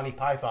of Monty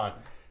Python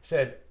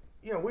said,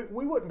 you know,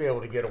 we wouldn't be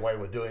able to get away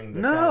with doing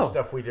the kind No. of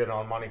stuff we did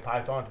on Monty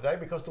Python today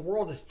because the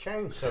world has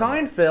changed so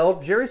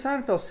much. Jerry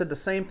Seinfeld said the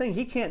same thing.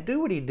 He can't do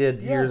what he did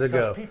years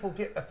because ago. people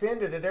get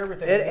offended at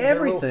everything. At in their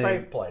little everything.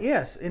 safe place.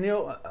 Yes, and you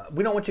know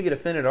we don't want you to get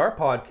offended at our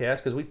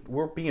podcast because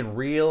we're being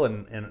real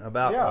and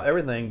about Yeah.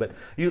 everything. But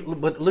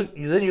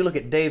then you look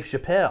at Dave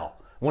Chappelle,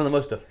 one of the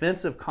most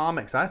offensive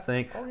comics I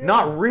think. Oh, yeah.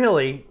 Not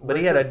really, but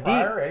he had a Richard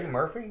Pryor, Eddie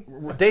Murphy.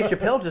 Dave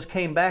Chappelle just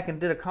came back and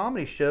did a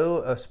comedy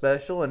show, a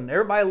special, and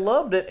everybody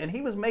loved it. And he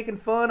was making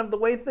fun of the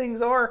way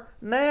things are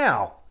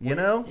now. You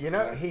know. You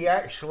know, he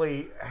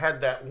actually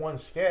had that one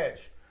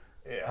sketch.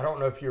 I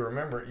don't know if you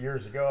remember it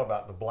years ago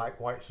about the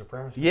black-white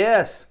supremacy.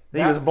 Yes, he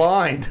That- was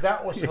blind.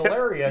 That was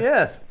hilarious.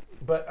 Yes.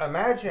 But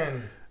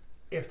imagine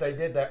if they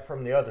did that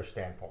from the other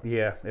standpoint.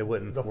 Yeah, it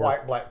wouldn't. The work.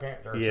 white Black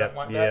Panther or something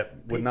like yeah, that.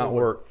 would people not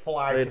work.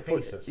 Fly They'd to fl-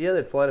 pieces. Yeah,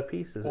 they'd fly to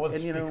pieces. Well, it's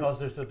and you know, because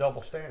there's a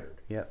double standard.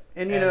 yeah,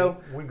 and you And know,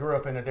 we grew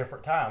up in a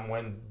different time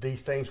when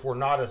these things were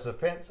not as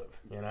offensive.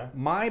 You know.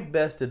 my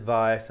best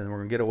advice, and we're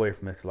gonna get away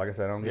from it, 'cause like I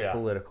said, I don't get Yeah.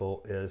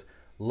 political. Is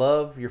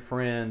love your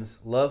friends,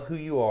 love who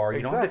you are.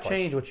 You don't have to Exactly.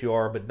 change what you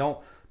are, but don't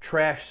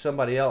trash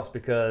somebody else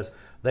because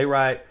they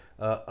write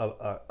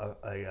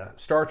a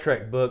Star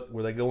Trek book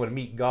where they go and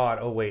meet God.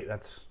 Oh wait,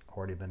 that's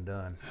already been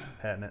done,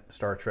 hadn't it?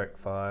 Star Trek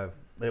V.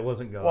 It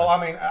wasn't God. Well,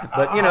 I mean,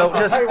 But, you know, I'll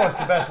just- tell you what's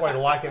the best way to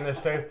liken this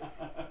to.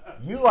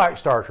 You like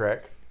Star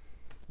Trek,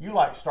 you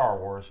like Star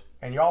Wars,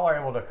 and y'all are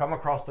able to come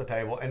across the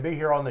table and be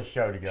here on this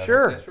show together.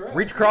 sure, That's right.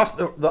 reach across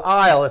the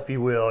aisle, if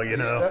you will. You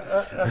know.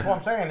 That's what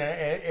I'm saying.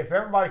 And if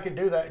everybody could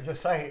do that,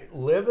 just say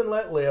live and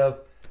let live,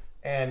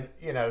 and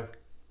you know,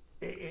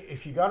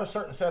 if you got a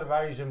certain set of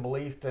values and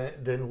belief,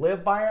 then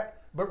live by it.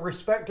 But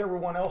respect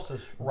everyone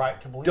else's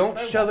right to believe. Don't what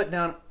they shove want. it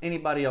down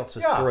anybody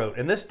else's Yeah. throat.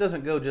 And this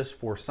doesn't go just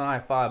for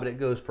sci-fi, but it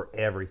goes for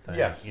everything.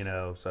 Yes. You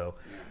know. So,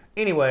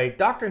 anyway,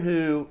 Doctor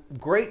Who,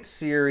 great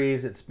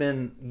series. It's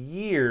been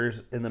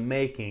years in the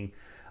making.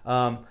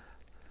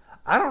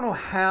 I don't know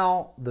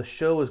how the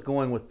show is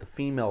going with the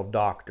female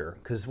Doctor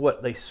because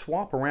they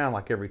swap around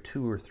like every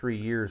 2 or 3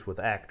 years with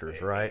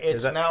actors, right?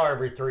 It's now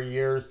every 3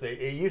 years.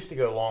 It used to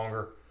go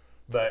longer,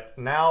 but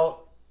now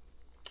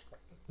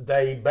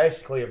they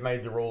basically have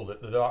made the rule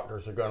that the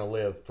doctors are going to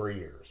live 3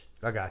 years.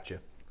 I got you.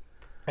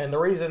 And the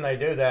reason they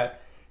do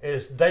that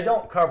is they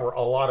don't cover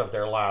a lot of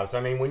their lives.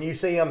 I mean, when you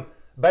see them,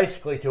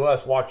 basically to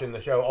us watching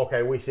the show,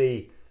 okay, we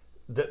see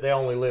that they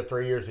only live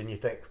 3 years, and you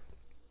think,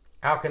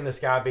 how can this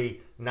guy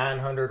be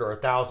 900 or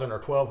 1,000 or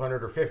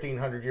 1,200 or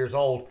 1,500 years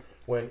old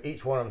when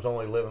each one of them's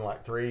only living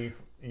like 3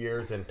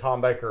 years, and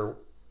Tom Baker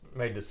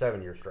made the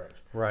 7-year stretch.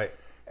 Right.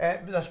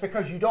 And that's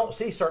because you don't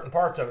see certain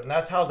parts of it, and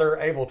that's how they're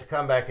able to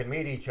come back and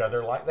meet each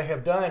other like they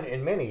have done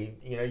in many.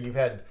 You know, you've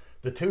had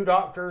the 2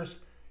 doctors,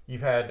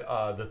 you've had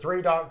the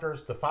 3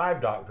 doctors, the 5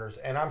 doctors,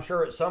 and I'm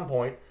sure at some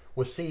point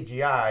with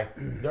CGI,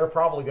 they're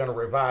probably going to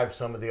revive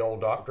some of the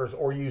old doctors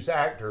or use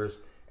actors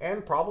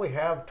and probably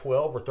have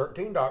 12 or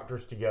 13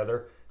 doctors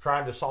together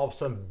trying to solve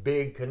some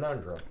big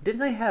conundrum. Didn't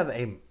they have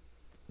it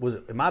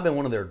might have been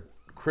one of their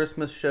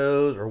Christmas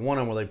shows or one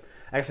of them where they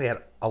actually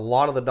had a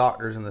lot of the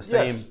doctors in the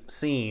same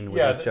scene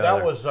with each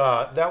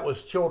other? That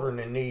was Children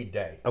in Need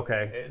Day.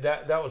 Okay.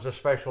 That was a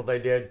special they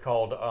did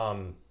called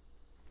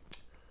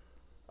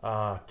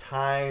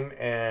Time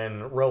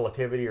and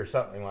Relativity or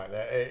something like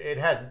that. It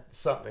had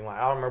something like,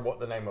 I don't remember what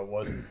the name of it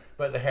was,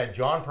 but they had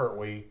John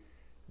Pertwee,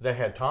 they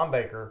had Tom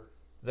Baker,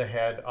 they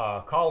had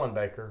Colin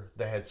Baker,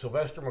 they had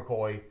Sylvester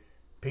McCoy,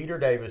 Peter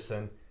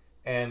Davison,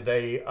 and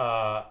they,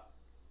 I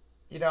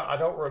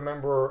don't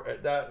remember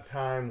at that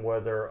time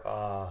whether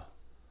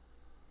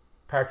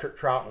Patrick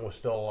Troughton was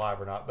still alive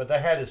or not, but they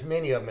had as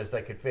many of them as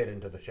they could fit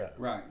into the show.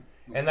 Right.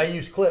 And they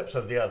used clips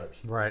of the others.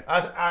 Right.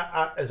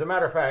 I, as a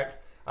matter of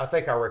fact, I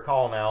think I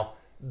recall now,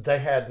 they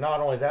had not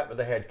only that, but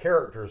they had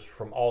characters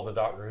from all the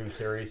Doctor Who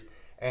series.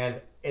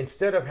 And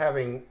instead of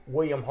having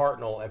William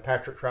Hartnell and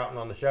Patrick Troughton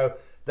on the show,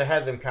 they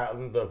had them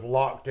kind of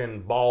locked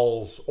in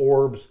balls,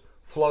 orbs,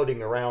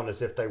 floating around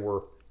as if they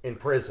were in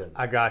prison.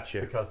 I got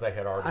you. Because they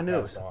had already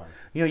passed on.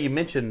 You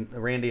mentioned,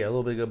 Randy, a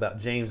little bit ago about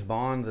James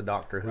Bond's a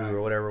Doctor Who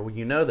or whatever. Well,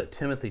 you know that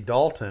Timothy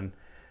Dalton,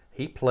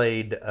 he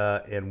played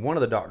in one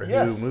of the Doctor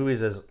Who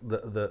movies as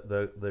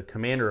the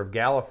commander of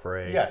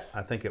Gallifrey. Yes.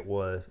 I think it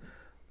was.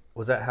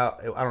 Was that how?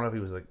 I don't know if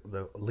he was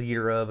the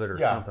leader of it or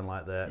something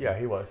like that. Yeah,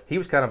 he was. He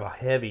was kind of a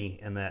heavy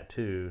in that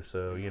too.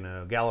 So,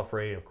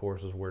 Gallifrey, of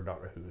course, is where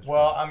Doctor Who is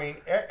Well, from. I mean,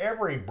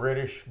 every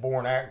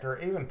British-born actor,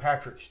 even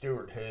Patrick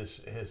Stewart,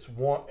 has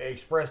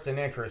expressed an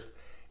interest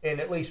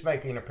in at least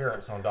making an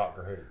appearance on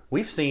Doctor Who.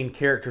 We've seen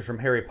characters from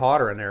Harry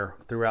Potter in there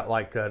throughout,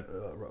 like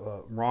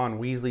Ron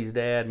Weasley's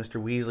dad,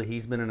 Mr. Weasley.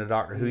 He's been in a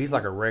Doctor Who. He's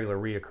like a regular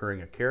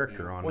reoccurring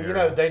character on there.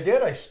 Well, they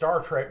did a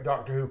Star Trek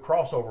Doctor Who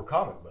crossover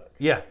comic book.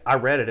 Yeah, I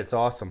read it. It's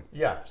awesome.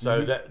 Yeah,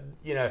 so that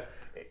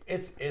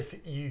it's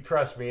you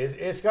trust me,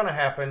 it's going to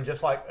happen.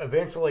 Just like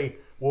eventually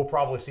we'll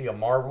probably see a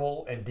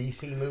Marvel and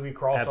DC movie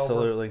crossover.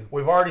 Absolutely.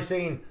 We've already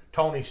seen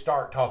Tony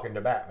Stark talking to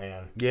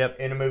Batman.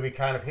 Yep. In a movie,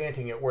 kind of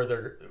hinting at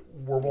where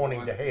we're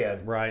wanting to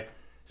head. Right.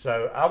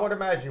 So I would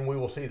imagine we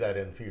will see that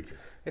in the future.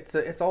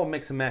 It's all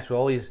mix and match with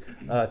all these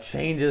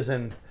changes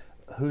and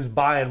who's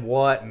buying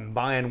what and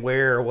buying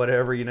where or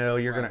whatever.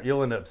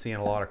 You'll end up seeing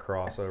a lot of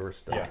crossover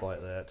stuff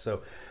like that.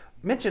 So.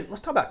 Let's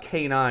talk about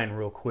K9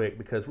 real quick,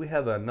 because we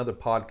have another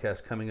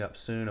podcast coming up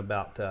soon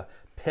about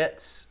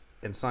pets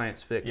in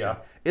science fiction. Yeah.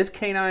 Is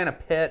K9 a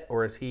pet,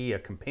 or is he a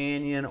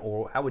companion,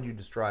 or how would you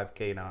describe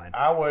K9?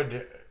 I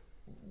would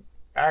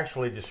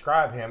actually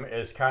describe him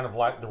as kind of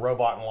like the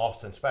robot in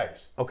Lost in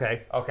Space.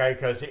 Okay. Okay,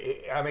 because,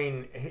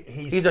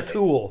 he's a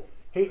tool.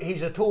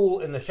 He's a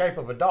tool in the shape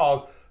of a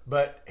dog,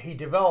 but he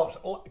develops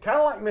kind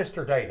of like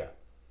Mr. Data.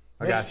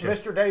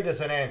 Mr. Data's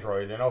an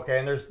android, and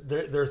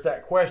there's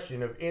that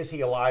question of is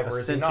he alive or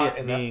is he not?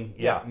 Being.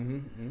 Yeah. Mm-hmm,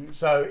 mm-hmm.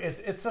 So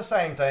it's the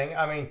same thing.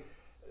 I mean,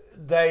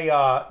 they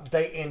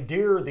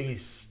endear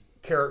these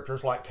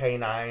characters like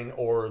K9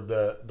 or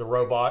the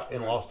robot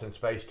in Lost in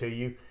Space to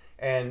you,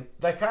 and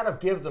they kind of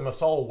give them a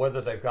soul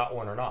whether they've got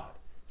one or not.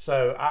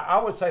 So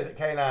I would say that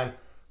K9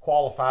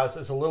 qualifies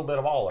as a little bit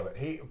of all of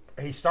it.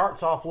 He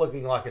starts off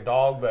looking like a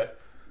dog, but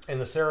in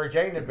the Sarah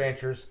Jane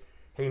Adventures,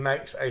 he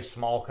makes a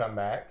small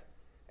comeback.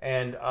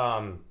 And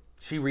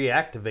she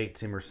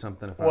reactivates him or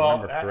something, if I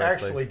remember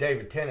correctly. Actually,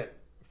 David Tennant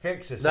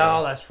fixes him.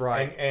 No, that's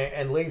right.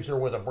 And leaves her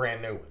with a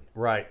brand new one.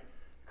 Right.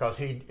 Because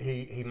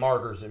he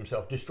martyrs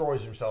himself,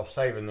 destroys himself,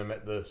 saving them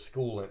at the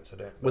school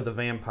incident. With the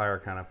vampire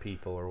kind of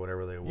people or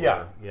whatever they were.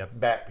 Yeah. Yep.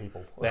 Bat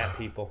people. Bat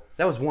people.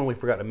 That was one we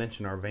forgot to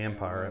mention. Our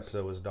vampire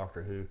episode was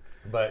Doctor Who.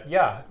 But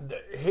yeah,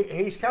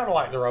 he's kind of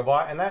like the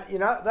robot, and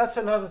that's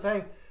another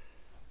thing.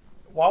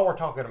 While we're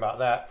talking about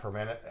that for a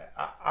minute,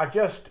 I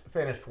just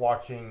finished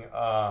watching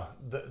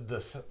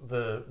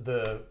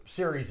the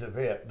series of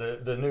it,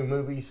 the new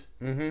movies,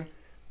 and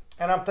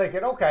I'm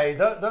thinking, okay,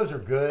 those are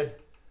good,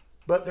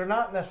 but they're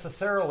not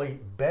necessarily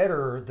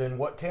better than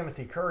what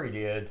Timothy Curry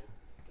did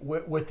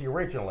with the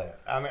original It.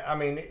 I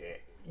mean,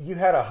 you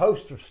had a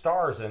host of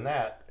stars in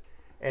that,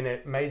 and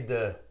it made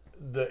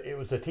it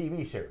was a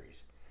TV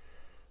series,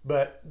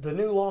 but the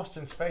new Lost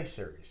in Space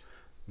series.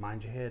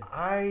 Mind your head.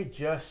 I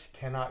just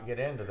cannot get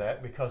into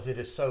that because it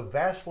is so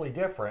vastly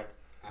different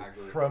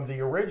from the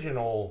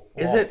original.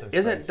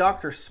 Isn't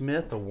Dr.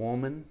 Smith a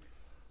woman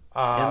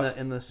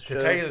in the show?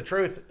 To tell you the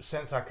truth,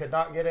 since I could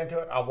not get into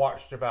it, I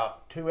watched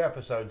about 2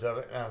 episodes of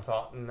it, and I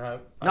thought, no.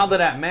 Not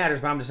that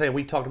matters, but I'm just saying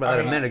we talked about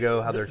that a minute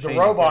ago. How they're changing.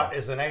 The robot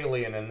is an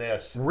alien in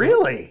this.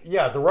 Really?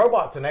 Yeah, the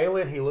robot's an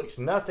alien. He looks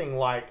nothing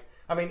like.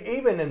 I mean,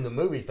 even in the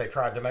movies, they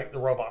tried to make the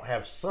robot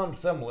have some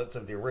semblance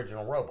of the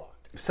original robot.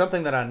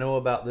 Something that I know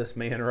about this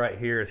man right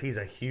here is he's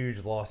a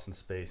huge Lost in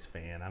Space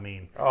fan. I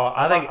mean,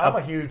 I'm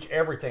a huge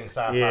everything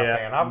sci-fi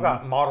fan. I've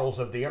got models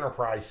of the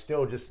Enterprise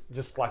still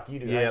just like you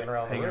do hanging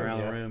around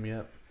the room.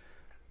 Yep.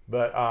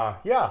 But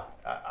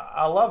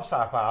I love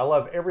sci-fi. I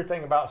love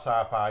everything about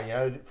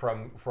sci-fi.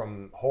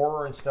 From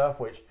horror and stuff,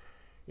 which,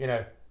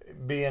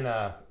 being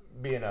a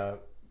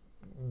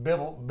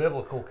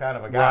biblical kind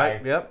of a guy.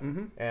 Right. Yep.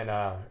 Mm-hmm. And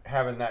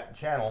having that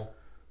channel,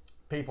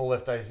 people,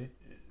 if they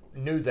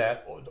knew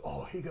that,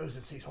 he goes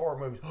and sees horror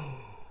movies.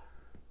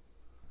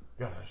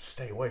 Gotta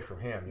stay away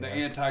from him. The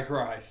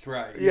Antichrist,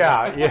 right?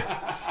 Yeah.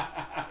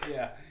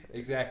 Yeah.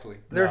 Exactly.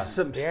 There's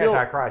The still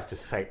Antichrist is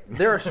Satan.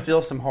 there are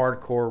still some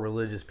hardcore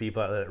religious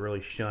people out there that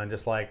really shun,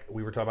 just like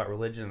we were talking about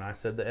religion, and I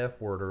said the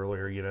F word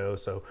earlier,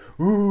 so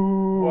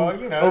ooh, Well,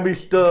 you know, I'll be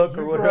stuck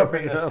you or grew whatever. up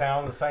in this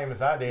town the same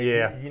as I did.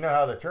 Yeah. You know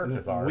how the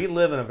churches are. We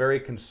live in a very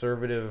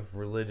conservative,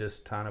 religious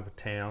kind of a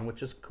town,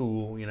 which is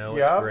cool, yeah,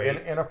 it's great.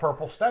 in a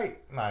purple state,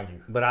 mind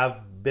you. But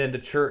I've been to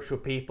church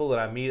with people that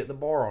I meet at the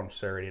bar on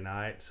Saturday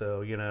night,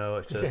 so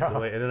it's just the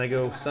way. And then they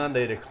go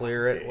Sunday to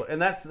clear it,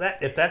 and that's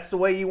that. If that's the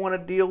way you want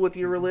to deal with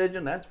your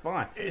religion, that's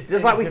fine.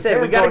 Just like we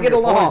said, we got to get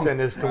along.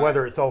 As to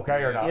whether it's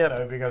okay or not, Yep.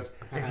 though, because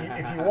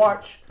if you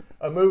watch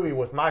a movie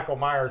with Michael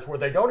Myers where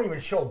they don't even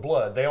show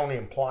blood, they only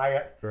imply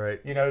it, Right.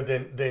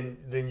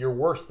 then you're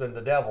worse than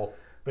the devil.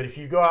 But if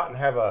you go out and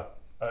have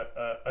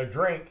a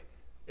drink,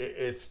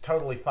 it's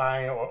totally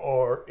fine.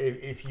 Or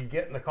if you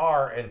get in the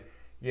car and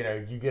you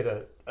get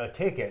a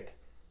ticket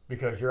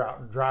because you're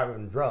out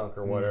driving drunk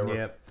or whatever.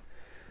 Yep.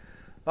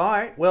 All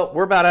right. Well,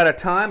 we're about out of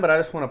time, but I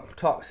just want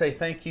to say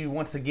thank you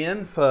once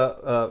again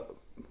for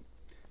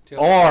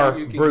Tell us how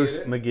you can Bruce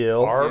get it.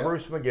 McGill. R. Yeah.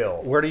 Bruce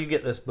McGill. Where do you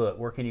get this book?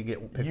 Where can you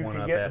pick You one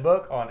can up get at? the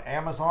book on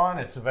Amazon.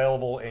 It's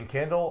available in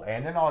Kindle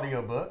and an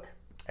audiobook.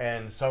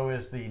 And so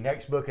is the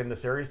next book in the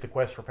series, The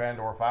Quest for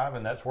Pandora 5,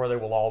 and that's where they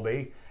will all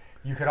be.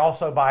 You can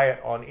also buy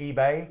it on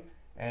eBay.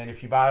 And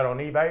if you buy it on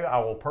eBay, I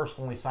will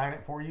personally sign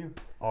it for you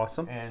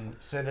Awesome. and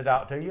send it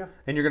out to you.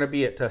 And you're going to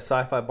be at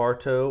Sci-Fi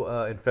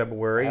Bartow in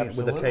February with a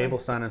Absolutely. table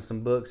signing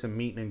some books and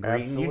meeting and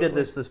greeting. You did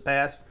Absolutely. this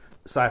past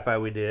Sci-Fi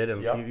we did,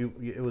 and Yep.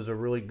 it was a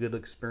really good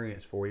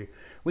experience for you.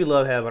 We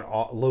love having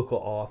local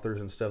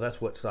authors and stuff. That's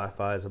what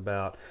Sci-Fi is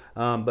about.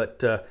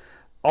 But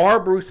R.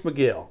 Bruce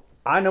McGill,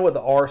 I know what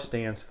the R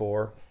stands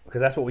for because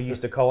that's what we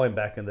used to call him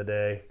back in the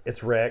day.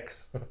 It's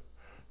Rex.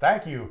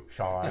 Thank you,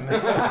 Sean.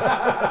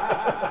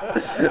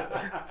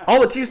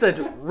 All that you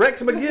said,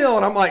 Rex McGill,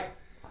 and I'm like,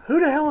 who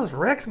the hell is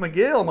Rex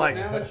McGill? I'm like,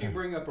 Now that you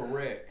bring up a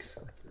Rex,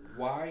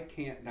 why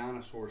can't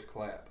dinosaurs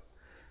clap?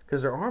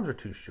 because their arms are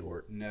too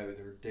short. No,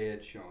 they're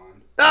dead,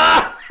 Sean.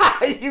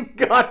 You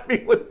got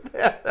me with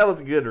that. That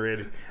was good,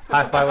 Randy.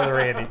 High five with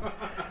Randy.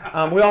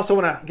 We also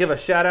want to give a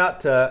shout out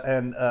to,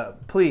 and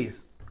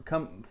please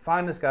come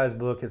find this guy's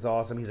book. It's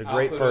awesome. He's a I'll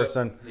great put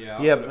person.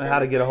 I'll Yep, put up how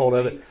to get a hold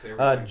of it. links,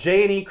 everything.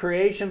 J&E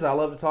Creations. I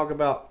love to talk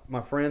about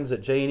my friends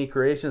at J&E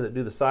Creations that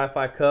do the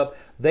Sci-Fi Cup.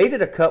 They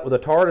did a cup with a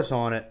TARDIS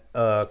on it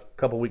a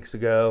couple weeks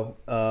ago.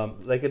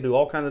 They could do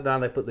all kinds of design.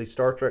 They put the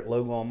Star Trek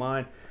logo on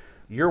mine.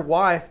 Your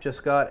wife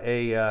just got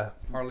a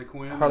Harley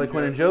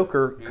Quinn and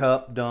Joker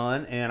cup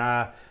done,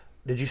 and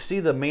did you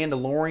see the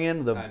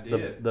Mandalorian? I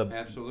did.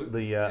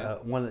 Absolutely. The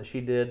one that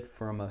she did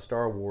from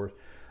Star Wars.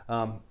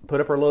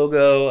 Put up her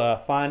logo,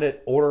 find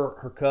it, order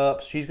her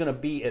cups. She's going to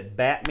be at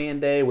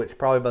Batman Day, which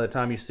probably by the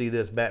time you see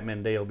this,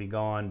 Batman Day will be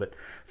gone. But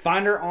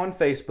find her on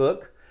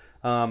Facebook.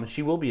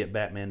 She will be at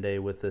Batman Day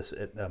with us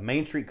at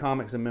Main Street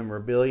Comics and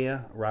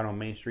Memorabilia, right on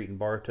Main Street in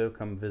Bartow.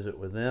 Come visit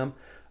with them.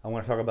 I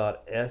want to talk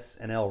about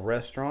S&L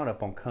Restaurant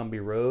up on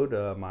Cumbie Road.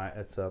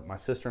 It's my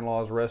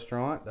sister-in-law's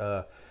restaurant.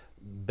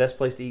 Best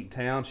place to eat in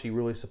town. She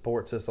really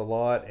supports us a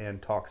lot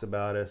and talks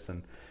about us,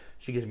 and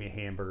she gives me a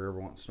hamburger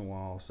every once in a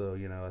while. So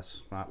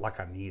it's not like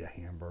I need a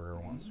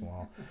hamburger once in a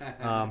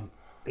while.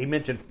 He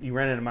mentioned you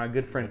ran into my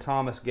good friend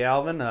Thomas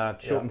Galvin,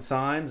 Chilton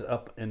Signs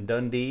up in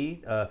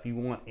Dundee. If you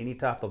want any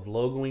type of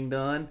logoing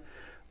done,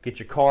 get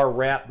your car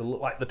wrapped to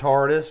look like the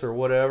TARDIS or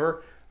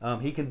whatever,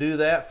 he can do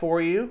that for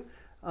you.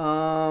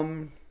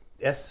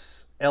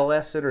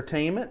 SLS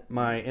Entertainment,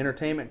 my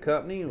entertainment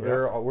company. Yeah.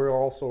 We're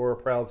also a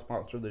proud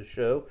sponsor of this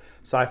show.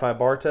 Sci-Fi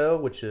Bartow,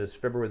 which is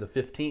February the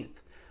 15th,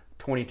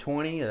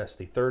 2020. That's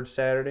the third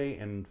Saturday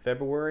in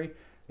February.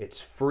 It's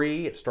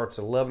free. It starts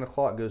at 11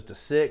 o'clock, goes to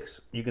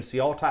 6. You can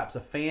see all types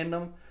of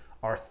fandom.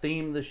 Our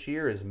theme this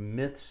year is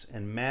myths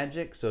and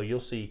magic, so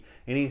you'll see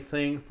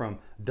anything from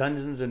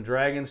Dungeons and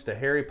Dragons to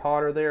Harry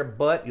Potter there,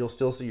 but you'll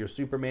still see your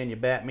Superman, your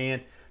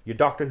Batman, your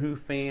Doctor Who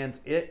fans.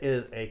 It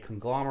is a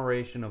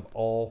conglomeration of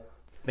all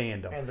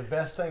fandom. And the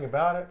best thing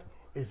about it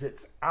is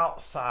it's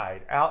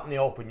outside, out in the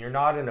open. You're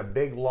not in a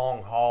big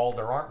long hall.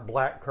 There aren't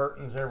black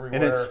curtains everywhere.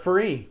 And it's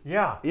free.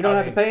 Yeah. You don't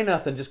have to pay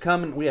nothing. Just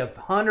come and we have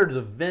hundreds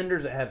of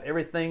vendors that have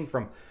everything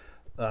from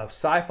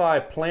sci-fi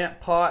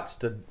plant pots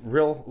to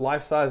real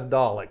life-size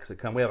Daleks that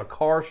come. We have a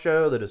car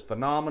show that is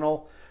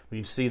phenomenal. You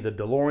can see the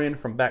DeLorean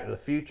from Back to the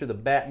Future, the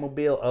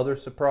Batmobile, other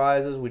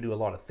surprises. We do a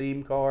lot of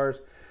theme cars.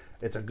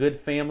 It's a good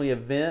family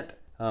event.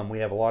 We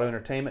have a lot of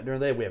entertainment during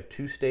the day. We have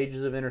 2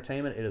 stages of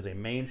entertainment. It is a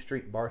Main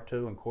Street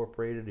Bartow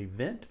Incorporated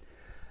event.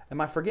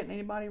 Am I forgetting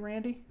anybody,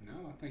 Randy? No,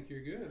 I think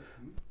you're good.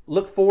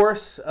 Look for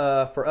us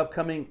for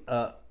upcoming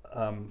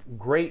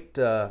great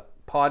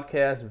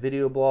podcasts,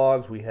 video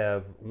blogs. We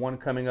have one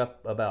coming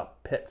up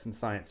about pets and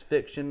science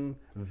fiction,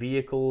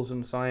 vehicles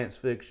and science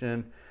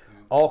fiction,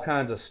 all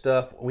kinds of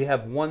stuff. We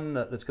have one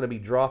that's going to be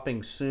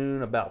dropping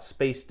soon about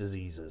space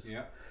diseases.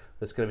 Yeah.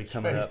 that's going to be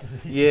coming Space up.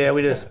 disease. Yeah,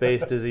 we did a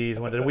space disease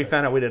one day. We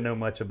found out we didn't know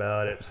much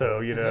about it, so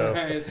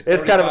It's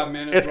it's kind 45 of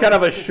minutes kind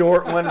of a long.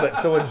 short one,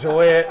 but so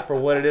enjoy it for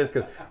what it is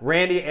because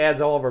Randy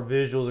adds all of our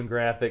visuals and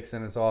graphics,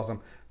 and it's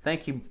awesome.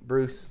 Thank you,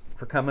 Bruce,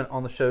 for coming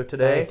on the show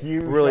today. Thank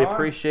you, Really Sean.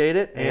 appreciate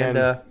it, and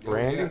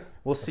Randy.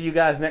 we'll see you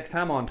guys next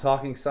time on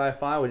Talking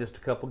Sci-Fi with just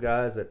a couple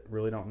guys that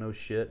really don't know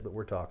shit, but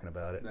we're talking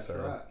about it. That's so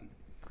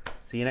right.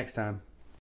 see you next time.